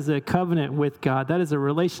God. That is a covenant with God. That is a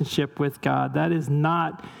relationship with God. That is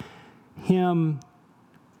not him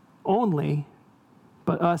only,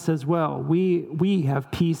 but us as well. We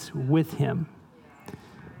have peace with him.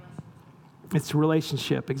 It's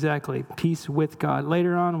relationship, exactly. Peace with God.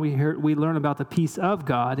 Later on, we learn about the peace of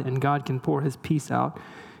God, and God can pour his peace out,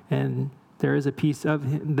 and there is a peace of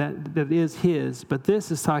him that is his. But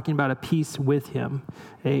this is talking about a peace with him,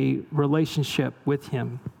 a relationship with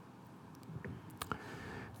him.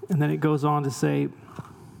 And then it goes on to say,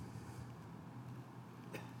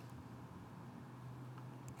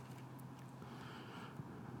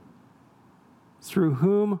 through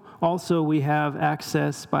whom also we have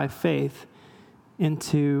access by faith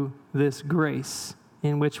into this grace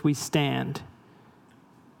in which we stand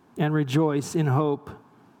and rejoice in hope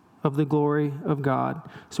of the glory of God.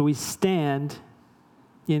 So we stand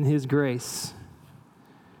in his grace.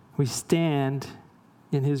 We stand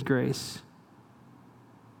in his grace.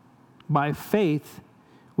 By faith,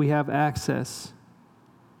 we have access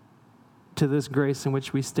to this grace in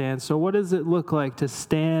which we stand. So what does it look like to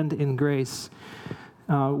stand in grace?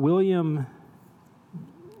 William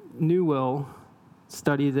Newell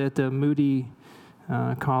studied at the Moody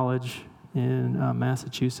College in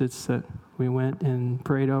Massachusetts that we went and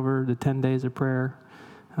prayed over the 10 days of prayer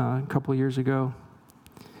a couple years ago.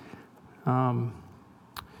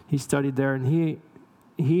 He studied there, and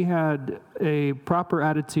he had a proper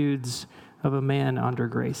attitudes of a man under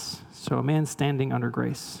grace. So a man standing under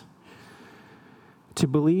grace. To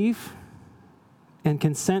believe and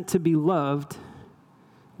consent to be loved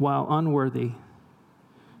while unworthy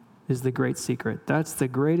is the great secret. That's the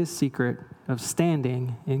greatest secret of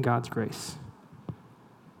standing in God's grace.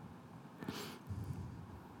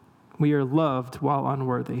 We are loved while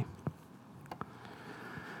unworthy.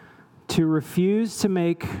 To refuse to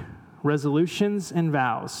make resolutions and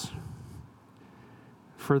vows,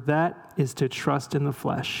 for that is to trust in the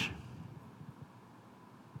flesh.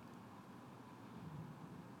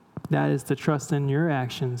 That is to trust in your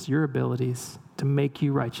actions, your abilities to make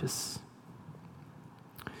you righteous.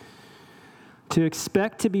 To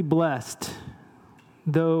expect to be blessed,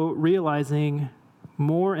 though realizing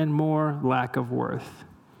more and more lack of worth.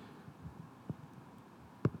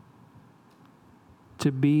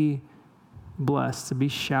 To be blessed, to be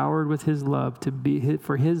showered with his love,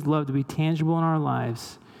 for his love to be tangible in our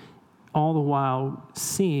lives, all the while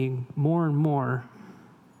seeing more and more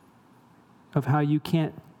of how you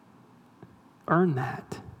can't earn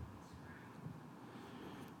that.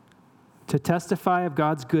 To testify of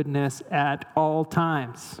God's goodness at all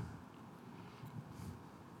times.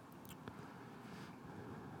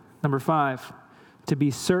 Number 5, to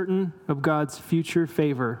be certain of God's future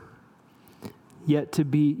favor, yet to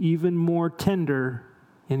be even more tender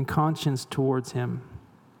in conscience towards him.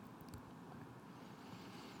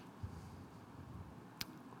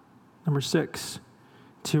 Number 6,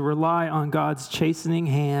 to rely on God's chastening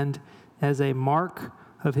hand as a mark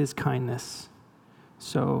of his kindness.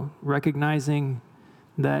 So recognizing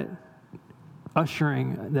that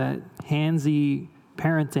ushering, that handsy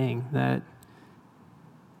parenting,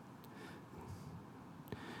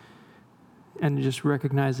 and just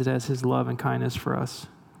recognize it as his love and kindness for us.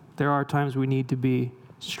 There are times we need to be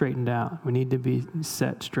straightened out. We need to be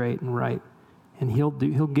set straight and right. And he'll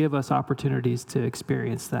give us opportunities to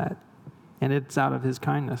experience that. And it's out of his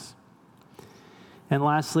kindness. And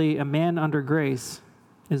lastly, a man under grace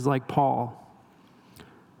is like Paul,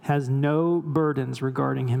 has no burdens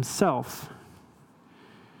regarding himself,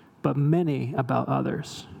 but many about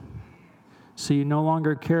others. So you no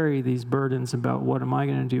longer carry these burdens about what am I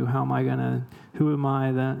going to do? How am I going to? Who am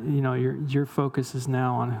I? Your focus is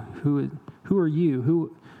now on who are you?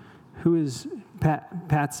 Who is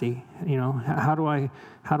Patsy? How do I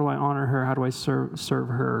honor her? How do I serve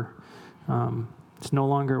her? It's no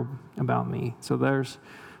longer about me. So there's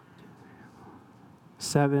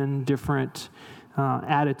 7 different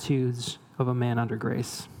attitudes of a man under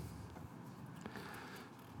grace.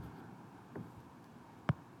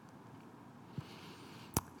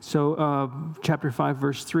 So chapter 5,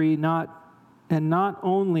 verse 3, not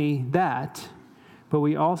only that, but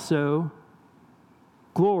we also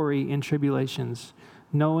glory in tribulations,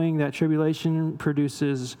 knowing that tribulation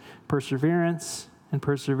produces perseverance, and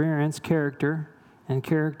perseverance, character, and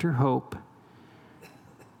character, hope.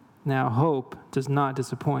 Now, hope does not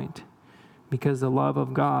disappoint, because the love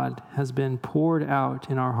of God has been poured out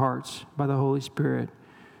in our hearts by the Holy Spirit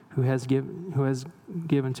who has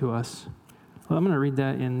given to us. Well, I'm going to read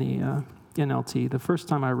that in the NLT. The first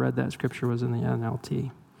time I read that scripture was in the NLT.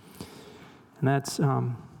 And that's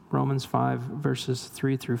Romans 5, verses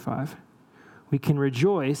 3 through 5. We can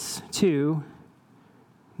rejoice, too,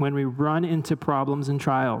 when we run into problems and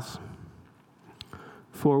trials,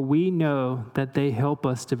 for we know that they help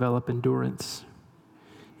us develop endurance.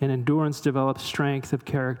 And endurance develops strength of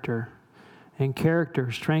character. And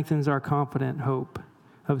character strengthens our confident hope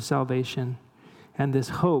of salvation. And this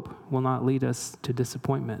hope will not lead us to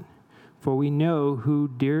disappointment. For we know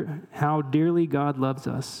how dearly God loves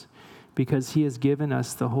us, because he has given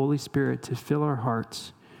us the Holy Spirit to fill our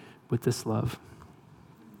hearts with this love.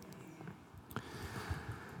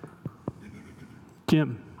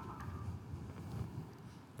 Jim.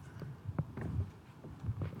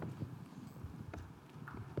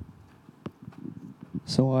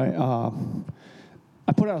 So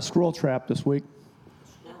I put out a squirrel trap this week.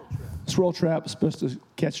 Squirrel trap is supposed to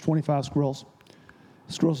catch 25 squirrels.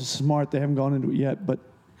 Squirrels are smart. They haven't gone into it yet. But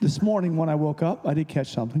this morning when I woke up, I did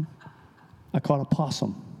catch something. I caught a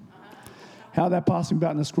possum. How that possum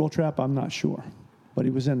got in the squirrel trap, I'm not sure. But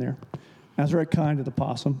he was in there. I was very kind to the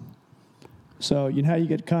possum. So you know how you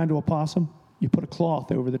get kind to a possum? You put a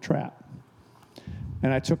cloth over the trap.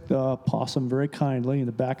 And I took the possum very kindly in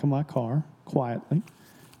the back of my car, quietly,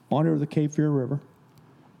 onto the Cape Fear River,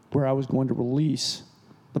 where I was going to release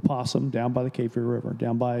the possum down by the Cape Fear River,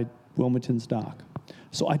 down by Wilmington's dock.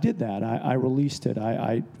 So I did that. I released it.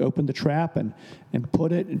 I opened the trap and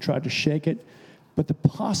put it and tried to shake it, but the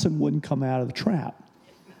possum wouldn't come out of the trap.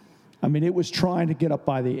 I mean, it was trying to get up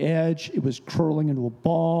by the edge. It was curling into a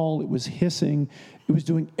ball. It was hissing. It was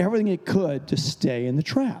doing everything it could to stay in the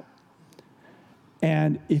trap.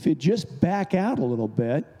 And if it just back out a little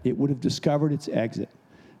bit, it would have discovered its exit.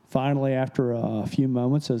 Finally, after a few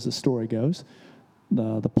moments, as the story goes,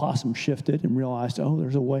 the possum shifted and realized, oh,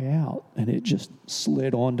 there's a way out. And it just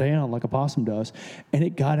slid on down like a possum does. And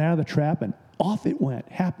it got out of the trap, and off it went,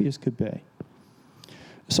 happy as could be.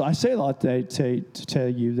 So I say a lot today to tell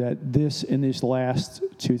you that in these last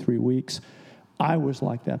 2-3 weeks, I was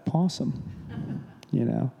like that possum. You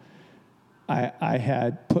know, I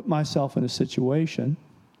had put myself in a situation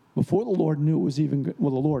before the Lord knew it was even,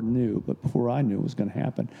 well, the Lord knew, but before I knew it was going to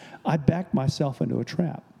happen, I backed myself into a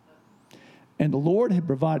trap. And the Lord had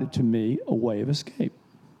provided to me a way of escape.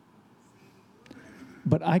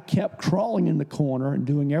 But I kept crawling in the corner and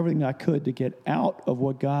doing everything I could to get out of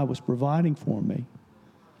what God was providing for me.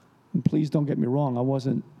 And please don't get me wrong, I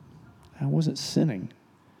wasn't sinning.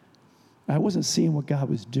 I wasn't seeing what God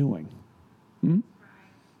was doing.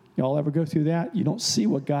 Y'all ever go through that? You don't see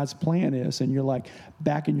what God's plan is, and you're like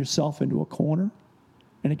backing yourself into a corner,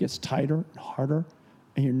 and it gets tighter and harder,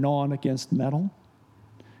 and you're gnawing against metal.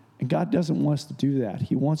 And God doesn't want us to do that.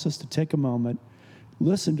 He wants us to take a moment,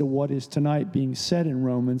 listen to what is tonight being said in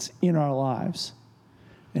Romans in our lives,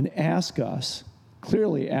 and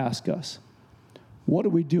clearly ask us, what are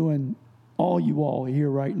we doing, all you all here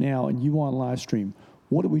right now, and you on live stream,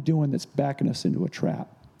 what are we doing that's backing us into a trap?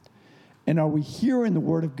 And are we hearing the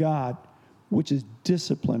word of God, which is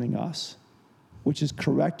disciplining us, which is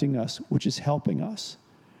correcting us, which is helping us?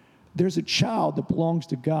 There's a child that belongs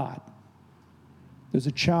to God. There's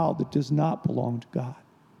a child that does not belong to God.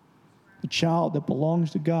 The child that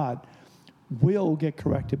belongs to God will get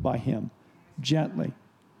corrected by him, gently,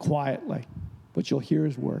 quietly, but you'll hear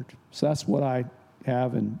his word. So that's what I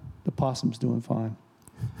have, and the possum's doing fine.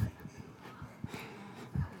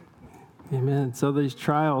 Amen. So these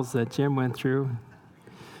trials that Jim went through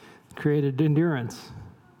created endurance.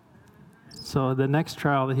 So the next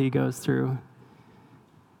trial that he goes through,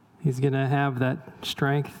 he's going to have that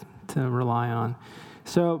strength to rely on.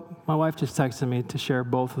 So my wife just texted me to share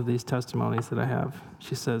both of these testimonies that I have.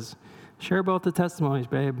 She says, share both the testimonies,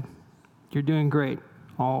 babe. You're doing great.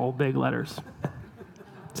 All big letters.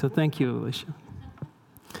 So thank you, Alicia.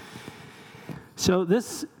 So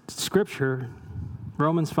this scripture,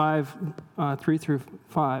 Romans 5, 3 through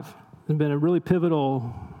 5, has been a really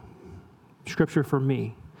pivotal scripture for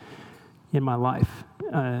me in my life,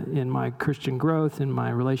 in my Christian growth, in my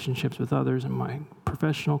relationships with others, in my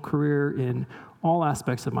professional career, in all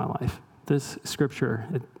aspects of my life. This scripture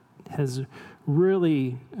has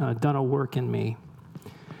really done a work in me.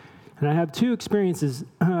 And I have two experiences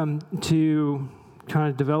to kind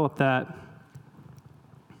of develop that.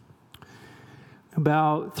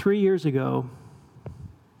 About 3 years ago,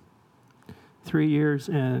 3 years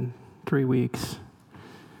and 3 weeks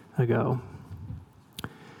ago,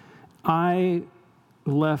 I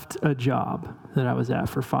left a job that I was at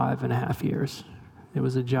for 5.5 years. It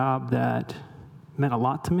was a job that meant a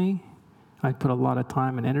lot to me. I put a lot of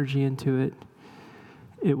time and energy into it.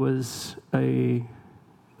 It was a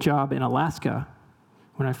job in Alaska.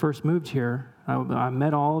 When I first moved here, I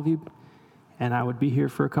met all of you, and I would be here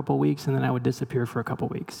for a couple weeks, and then I would disappear for a couple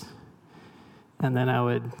weeks. And then I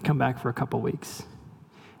would come back for a couple weeks.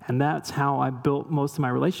 And that's how I built most of my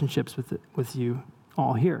relationships with you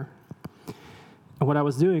all here. And what I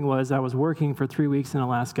was doing was I was working for 3 weeks in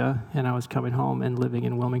Alaska, and I was coming home and living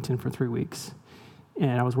in Wilmington for 3 weeks.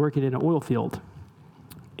 And I was working in an oil field.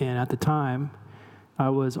 And at the time, I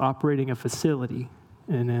was operating a facility.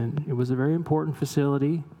 And then it was a very important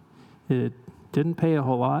facility. It didn't pay a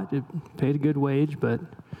whole lot. It paid a good wage, but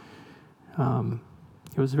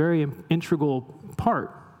it was a very integral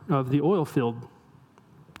part of the oil field.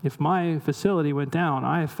 If my facility went down,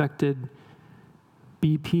 I affected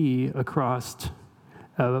BP across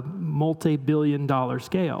a multi-billion-dollar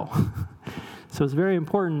scale. So it's very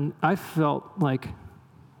important. I felt like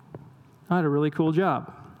I had a really cool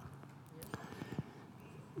job.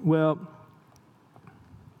 Well,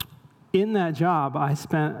 in that job,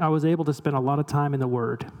 I was able to spend a lot of time in the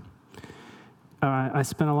Word. I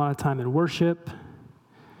spent a lot of time in worship,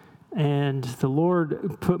 and the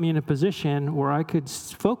Lord put me in a position where I could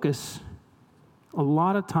focus a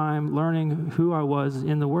lot of time learning who I was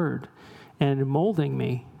in the Word and molding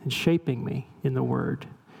me and shaping me in the Word.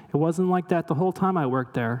 It wasn't like that the whole time I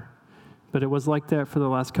worked there, but it was like that for the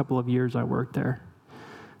last couple of years I worked there.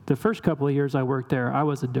 The first couple of years I worked there, I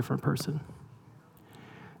was a different person.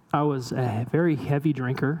 I was a very heavy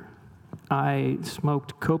drinker. I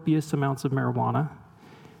smoked copious amounts of marijuana.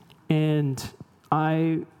 And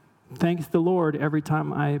I thanked the Lord every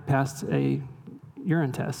time I passed a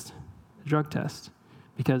urine test, a drug test,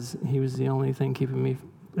 because he was the only thing keeping me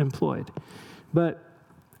employed. But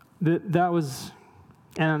that was,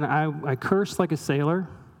 and I cursed like a sailor.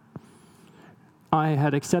 I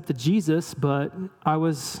had accepted Jesus, but I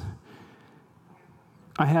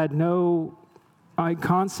had no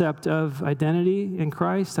concept of identity in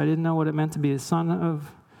Christ. I didn't know what it meant to be the son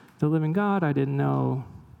of the living God. I didn't know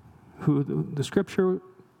who the scripture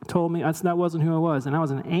told me. That wasn't who I was. And I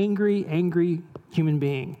was an angry, angry human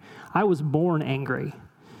being. I was born angry.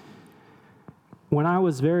 When I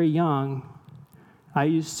was very young, I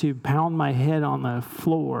used to pound my head on the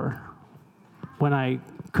floor when I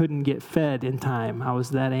couldn't get fed in time. I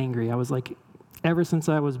was that angry. I was like, ever since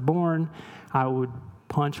I was born, I would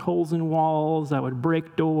punch holes in walls. I would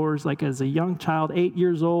break doors. Like as a young child, 8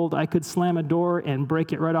 years old, I could slam a door and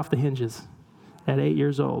break it right off the hinges at 8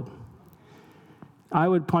 years old. I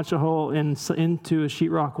would punch a hole into a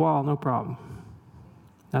sheetrock wall, no problem,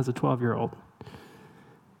 as a 12-year-old.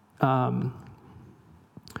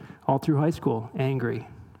 All through high school, angry.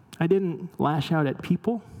 I didn't lash out at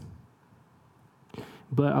people,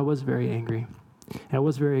 but I was very angry. I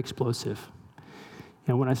was very explosive.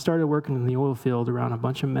 And when I started working in the oil field around a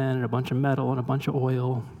bunch of men and a bunch of metal and a bunch of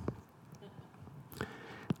oil,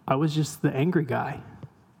 I was just the angry guy.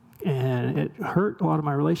 And it hurt a lot of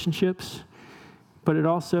my relationships, but it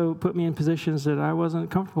also put me in positions that I wasn't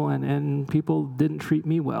comfortable in, and people didn't treat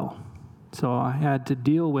me well. So I had to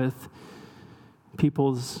deal with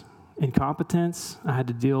people's incompetence. I had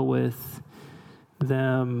to deal with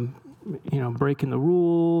them, breaking the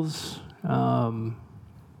rules,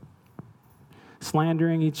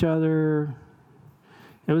 slandering each other.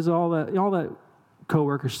 It was all that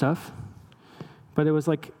coworker stuff, but it was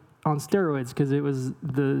like on steroids because it was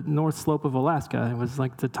the North Slope of Alaska. It was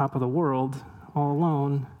like the top of the world, all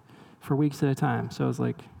alone for weeks at a time. So it was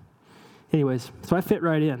like, anyways, so I fit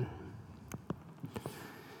right in.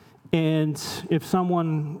 And if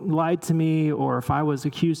someone lied to me or if I was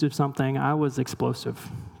accused of something, I was explosive.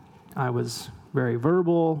 I was very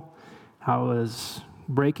verbal. I was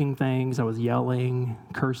breaking things. I was yelling,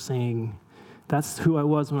 cursing. That's who I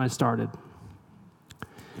was when I started.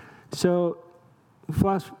 So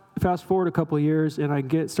fast forward a couple of years, and I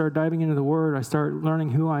start diving into the Word. I start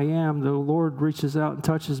learning who I am. The Lord reaches out and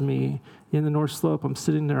touches me in the North Slope. I'm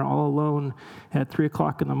sitting there all alone at 3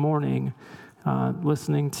 o'clock in the morning,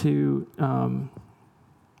 listening to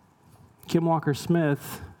Kim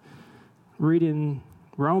Walker-Smith reading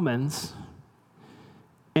Romans,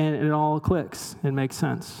 and it all clicks. It makes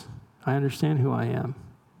sense. I understand who I am.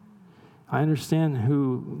 I understand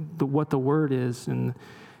what the Word is and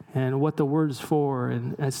what the Word's for,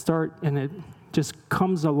 and it just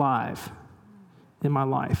comes alive in my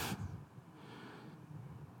life.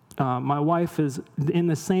 My wife is, in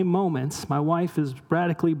the same moments, my wife is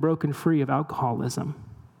radically broken free of alcoholism,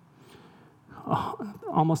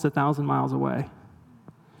 almost 1,000 miles away.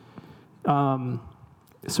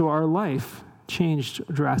 So our life changed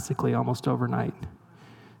drastically almost overnight.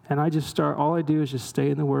 And all I do is just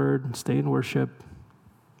stay in the Word and stay in worship.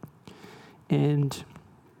 And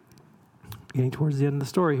getting towards the end of the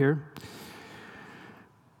story here,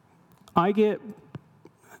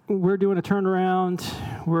 we're doing a turnaround.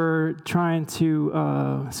 We're trying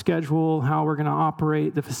to schedule how we're going to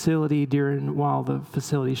operate the facility while the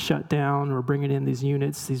facility's shut down. We're bringing in these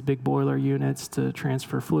units, these big boiler units to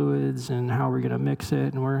transfer fluids and how we're going to mix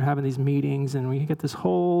it. And we're having these meetings, and we get this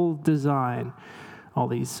whole design, all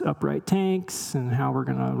these upright tanks and how we're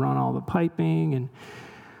going to run all the piping. And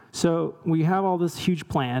so we have all this huge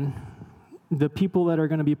plan. The people that are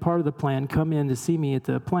going to be part of the plan come in to see me at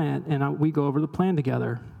the plant, and we go over the plan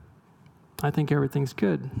together. I think everything's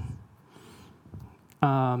good.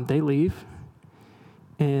 They leave,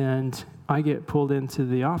 and I get pulled into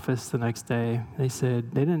the office the next day. They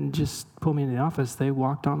said they didn't just pull me in the office. They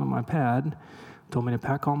walked onto my pad, told me to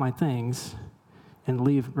pack all my things and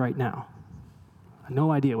leave right now. I have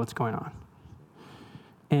no idea what's going on.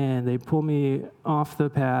 And they pull me off the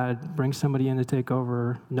pad, bring somebody in to take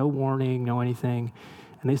over, no warning, no anything.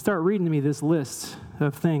 And they start reading to me this list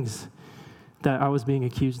of things that I was being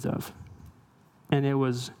accused of. And it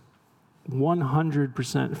was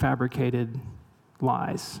 100% fabricated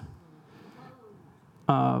lies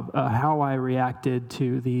of how I reacted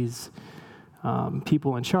to these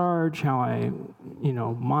people in charge, how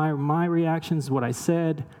my reactions, what I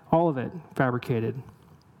said, all of it fabricated.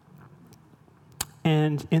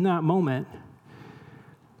 And in that moment,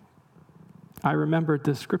 I remembered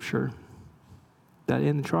the scripture that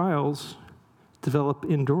in trials develop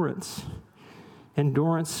endurance.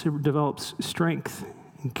 Endurance develops strength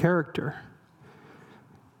and character.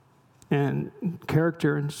 And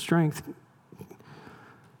character and strength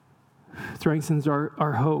strengthens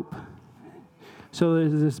our hope. So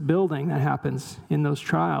there's this building that happens in those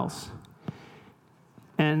trials.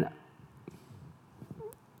 And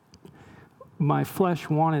my flesh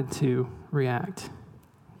wanted to react,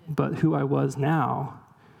 but who I was now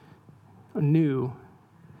knew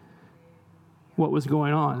what was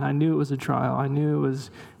going on. I knew it was a trial. I knew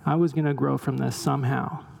I was going to grow from this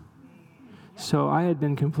somehow. So I had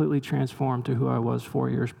been completely transformed to who I was 4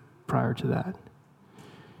 years prior to that.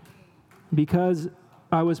 Because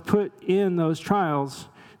I was put in those trials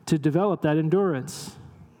to develop that endurance.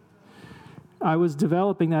 I was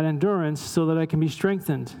developing that endurance so that I can be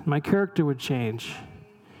strengthened. My character would change.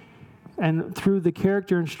 And through the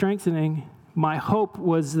character and strengthening, my hope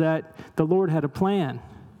was that the Lord had a plan.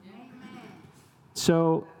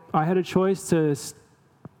 So I had a choice to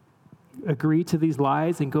agree to these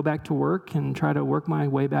lies and go back to work and try to work my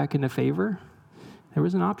way back into favor. There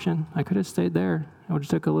was an option. I could have stayed there. I would have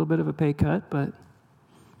took a little bit of a pay cut,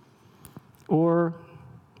 or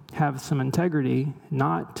have some integrity,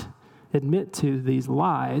 not admit to these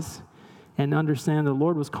lies, and understand the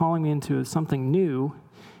Lord was calling me into something new,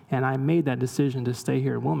 and I made that decision to stay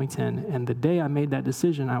here in Wilmington. And the day I made that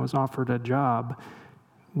decision, I was offered a job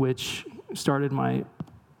which started my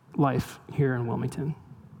life here in Wilmington.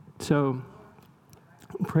 So,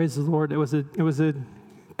 praise the Lord. It was a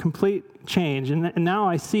complete change, and now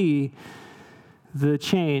I see the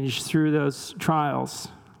change through those trials.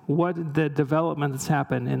 What the development that's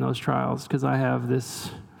happened in those trials, because I have this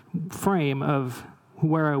frame of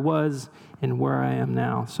where I was and where I am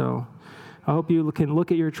now. So, I hope you can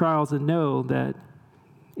look at your trials and know that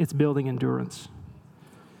it's building endurance.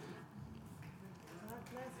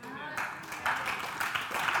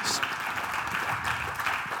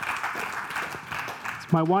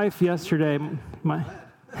 My wife yesterday, my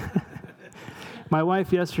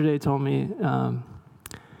wife yesterday told me,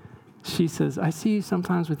 she says, I see you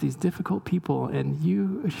sometimes with these difficult people, and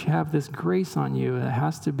you have this grace on you. It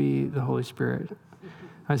has to be the Holy Spirit.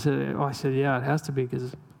 I said, yeah, it has to be,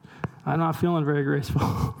 because I'm not feeling very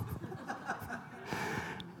graceful.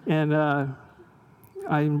 And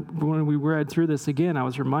when we read through this again, I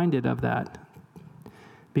was reminded of that,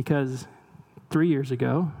 because 3 years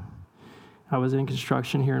ago, I was in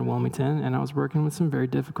construction here in Wilmington, and I was working with some very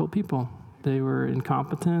difficult people. They were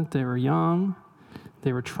incompetent, they were young,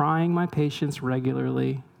 they were trying my patience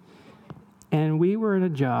regularly, and we were in a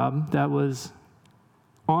job that was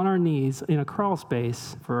on our knees in a crawl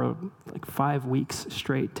space for like 5 weeks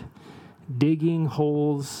straight, digging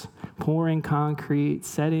holes, pouring concrete,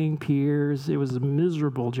 setting piers. It was a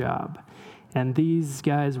miserable job, and these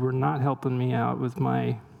guys were not helping me out with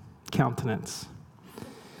my countenance.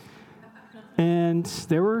 And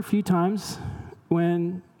there were a few times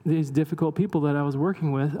when these difficult people that I was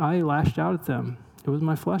working with, I lashed out at them. It was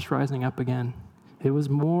my flesh rising up again. It was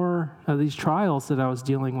more of these trials that I was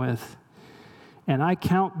dealing with. And I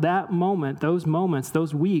count that moment, those moments,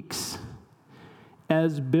 those weeks,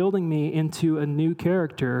 as building me into a new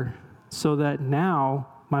character, so that now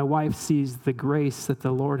my wife sees the grace that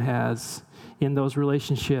the Lord has in those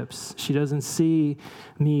relationships. She doesn't see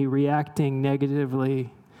me reacting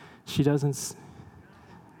negatively. She doesn't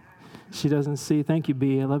see, thank you,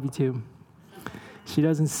 B, I love you too. She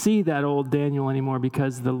doesn't see that old Daniel anymore,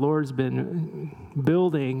 because the Lord's been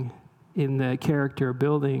building in the character,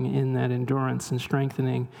 building in that endurance and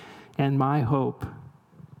strengthening. And my hope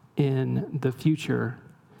in the future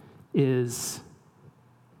is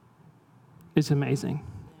amazing.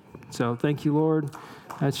 So thank you, Lord.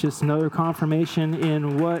 That's just another confirmation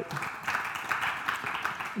in what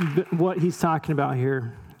he's talking about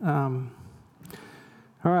here.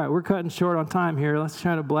 All right, we're cutting short on time here. Let's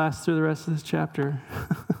try to blast through the rest of this chapter.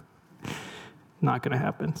 Not going to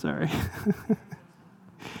happen, sorry.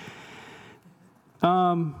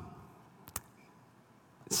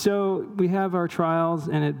 So we have our trials,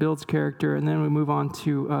 and it builds character, and then we move on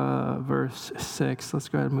to verse 6. Let's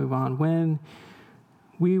go ahead and move on. When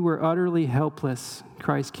we were utterly helpless,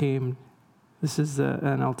 Christ came. This is the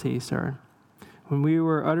NLT, sorry. When we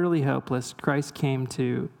were utterly helpless, Christ came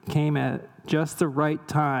at just the right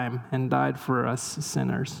time and died for us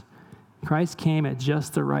sinners. Christ came at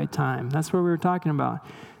just the right time. That's what we were talking about.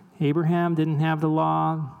 Abraham didn't have the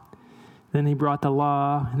law. Then he brought the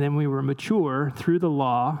law. And then we were mature through the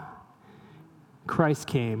law. Christ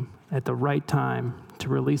came at the right time to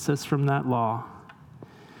release us from that law.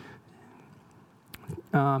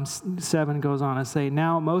 7 goes on to say,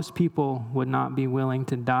 now most people would not be willing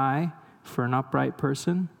to die for an upright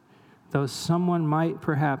person, though someone might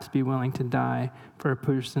perhaps be willing to die for a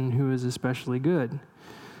person who is especially good.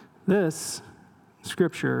 This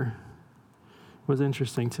scripture was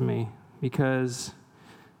interesting to me, because,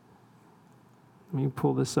 let me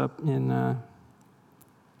pull this up in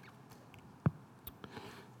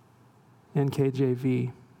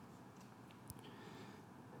NKJV.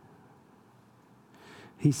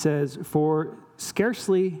 He says, for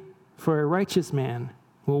scarcely for a righteous man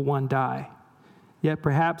will one die, Yet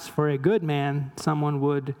perhaps for a good man, someone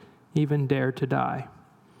would even dare to die.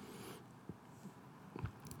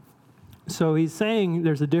 So he's saying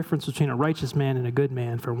there's a difference between a righteous man and a good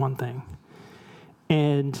man, for one thing.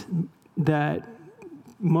 And that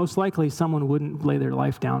most likely someone wouldn't lay their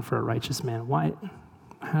life down for a righteous man. Why?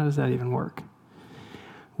 How does that even work?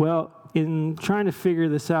 Well, in trying to figure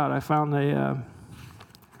this out, I found a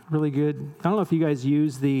really good, I don't know if you guys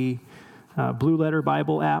use the Blue Letter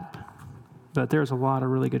Bible app, but there's a lot of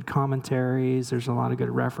really good commentaries. There's a lot of good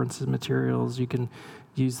references, materials. You can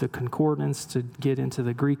use the concordance to get into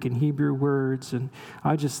the Greek and Hebrew words. And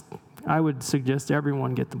I would suggest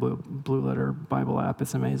everyone get the Blue Letter Bible app.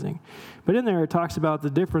 It's amazing. But in there, it talks about the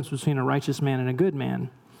difference between a righteous man and a good man.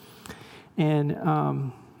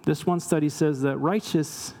 And this one study says that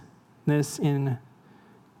righteousness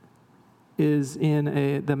is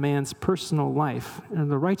in the man's personal life.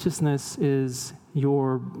 And the righteousness is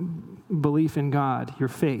your belief in God, your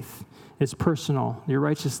faith. It's personal. Your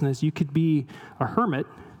righteousness, you could be a hermit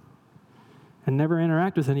and never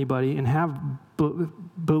interact with anybody and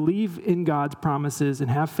believe in God's promises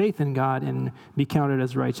and have faith in God and be counted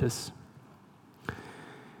as righteous.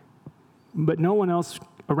 But no one else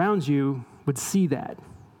around you would see that.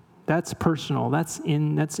 That's personal. That's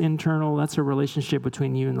internal. That's a relationship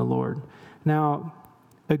between you and the Lord. Now,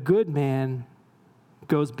 a good man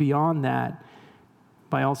goes beyond that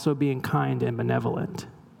by also being kind and benevolent.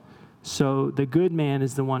 So the good man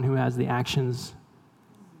is the one who has the actions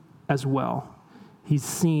as well. He's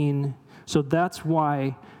seen. So that's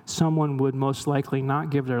why someone would most likely not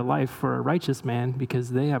give their life for a righteous man, because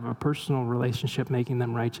they have a personal relationship making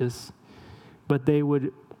them righteous. But they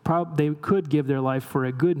could give their life for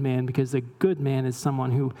a good man, because a good man is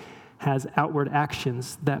someone who has outward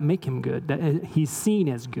actions that make him good, that he's seen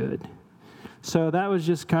as good. So that was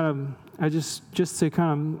just kind of, just to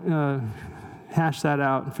kind of hash that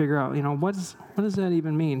out and figure out, what does that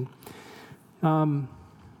even mean? And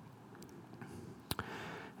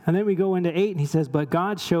then we go into 8, and he says, "But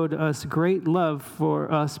God showed us great love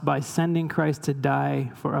for us by sending Christ to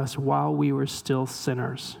die for us while we were still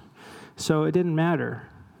sinners." So it didn't matter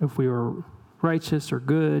if we were righteous or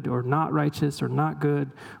good or not righteous or not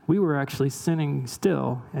good. We were actually sinning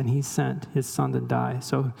still, and he sent his son to die.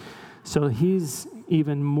 So he's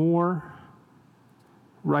even more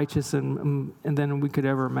righteous than we could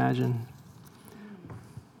ever imagine.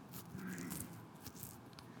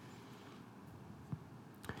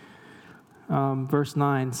 Verse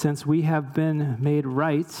 9, "Since we have been made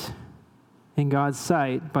right in God's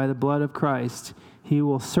sight by the blood of Christ, he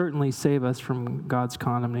will certainly save us from God's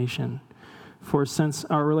condemnation. For since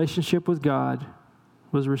our relationship with God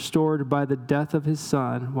was restored by the death of his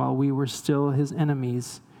Son while we were still his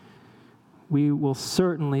enemies, we will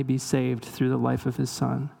certainly be saved through the life of his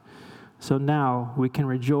Son. So now we can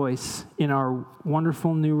rejoice in our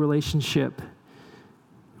wonderful new relationship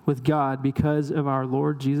with God because of our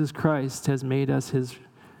Lord Jesus Christ has made us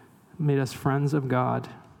friends of God."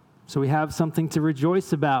 So we have something to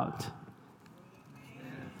rejoice about.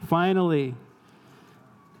 Finally,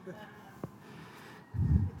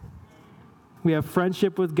 we have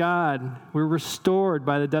friendship with God. We're restored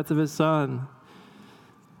by the death of his Son.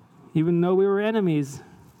 Even though we were enemies,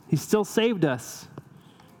 he still saved us.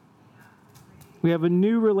 We have a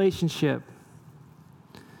new relationship.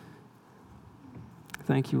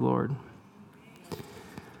 Thank you, Lord.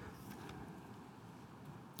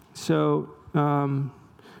 So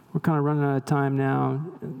we're kind of running out of time now.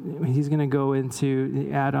 He's going to go into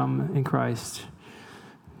Adam and Christ,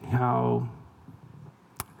 how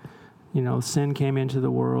sin came into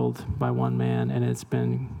the world by one man, and it's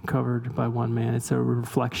been covered by one man. It's a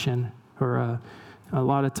reflection, or a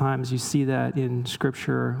lot of times you see that in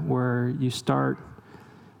Scripture where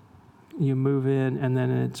you move in, and then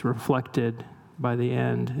it's reflected by the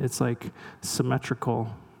end. It's like symmetrical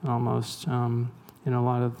almost. In a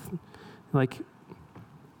lot of, like,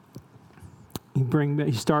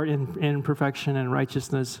 you start in perfection and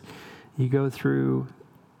righteousness, you go through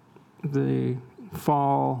the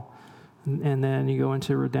fall, and then you go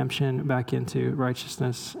into redemption, back into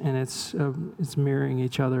righteousness, and it's mirroring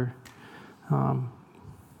each other,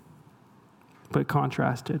 but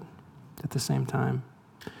contrasted at the same time.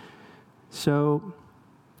 So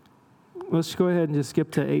let's go ahead and just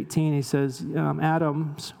skip to 18. He says,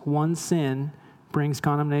 Adam's one sin brings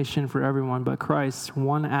condemnation for everyone, but Christ's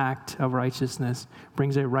one act of righteousness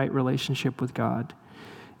brings a right relationship with God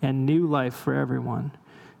and new life for everyone.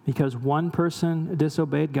 Because one person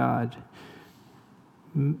disobeyed God,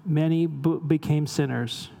 many became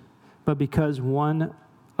sinners. But because one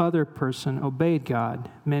other person obeyed God,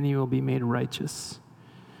 many will be made righteous.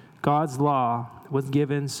 God's law was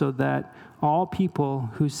given so that all people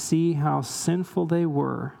who see how sinful they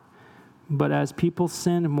were, but as people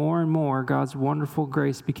sinned more and more, God's wonderful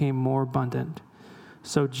grace became more abundant.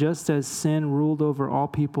 So just as sin ruled over all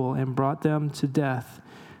people and brought them to death,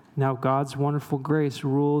 now God's wonderful grace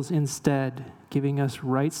rules instead, giving us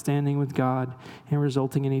right standing with God and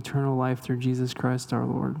resulting in eternal life through Jesus Christ our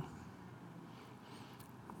Lord.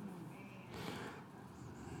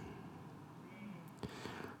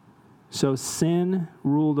 So sin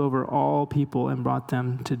ruled over all people and brought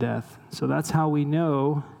them to death. So that's how we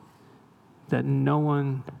know that no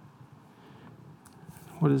one,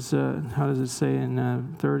 how does it say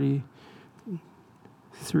in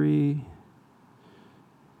 33?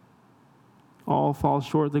 All fall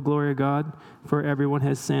short of the glory of God, for everyone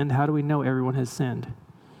has sinned. How do we know everyone has sinned?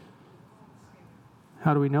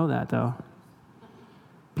 How do we know that, though?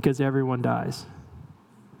 Because everyone dies.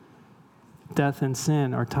 Death and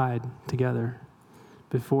sin are tied together.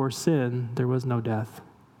 Before sin, there was no death.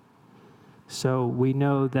 So we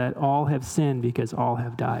know that all have sinned because all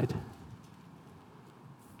have died.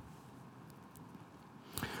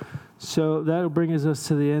 So that'll bring us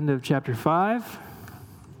to the end of chapter 5.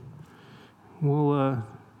 We'll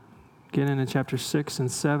get into chapter 6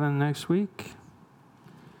 and 7 next week.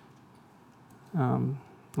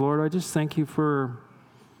 Lord, I just thank you for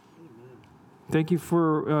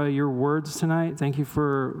your words tonight. Thank you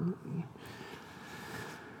for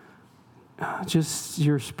just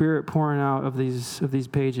your Spirit pouring out of these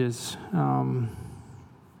pages.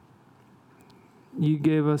 You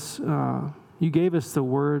gave us the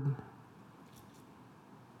word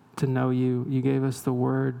to know you. You gave us the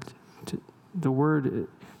word.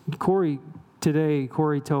 Corey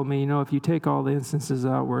told me, if you take all the instances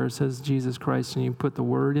out where it says Jesus Christ and you put the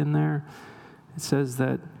word in there, it says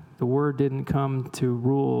that the word didn't come to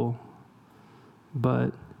rule,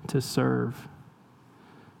 but to serve.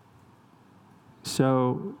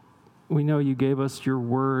 So we know you gave us your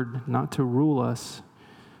word not to rule us,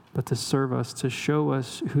 but to serve us, to show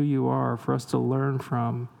us who you are, for us to learn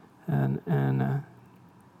from. And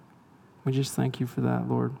we just thank you for that,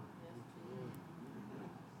 Lord.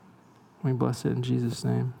 We bless it in Jesus'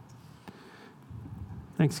 name.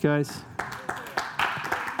 Thanks, guys.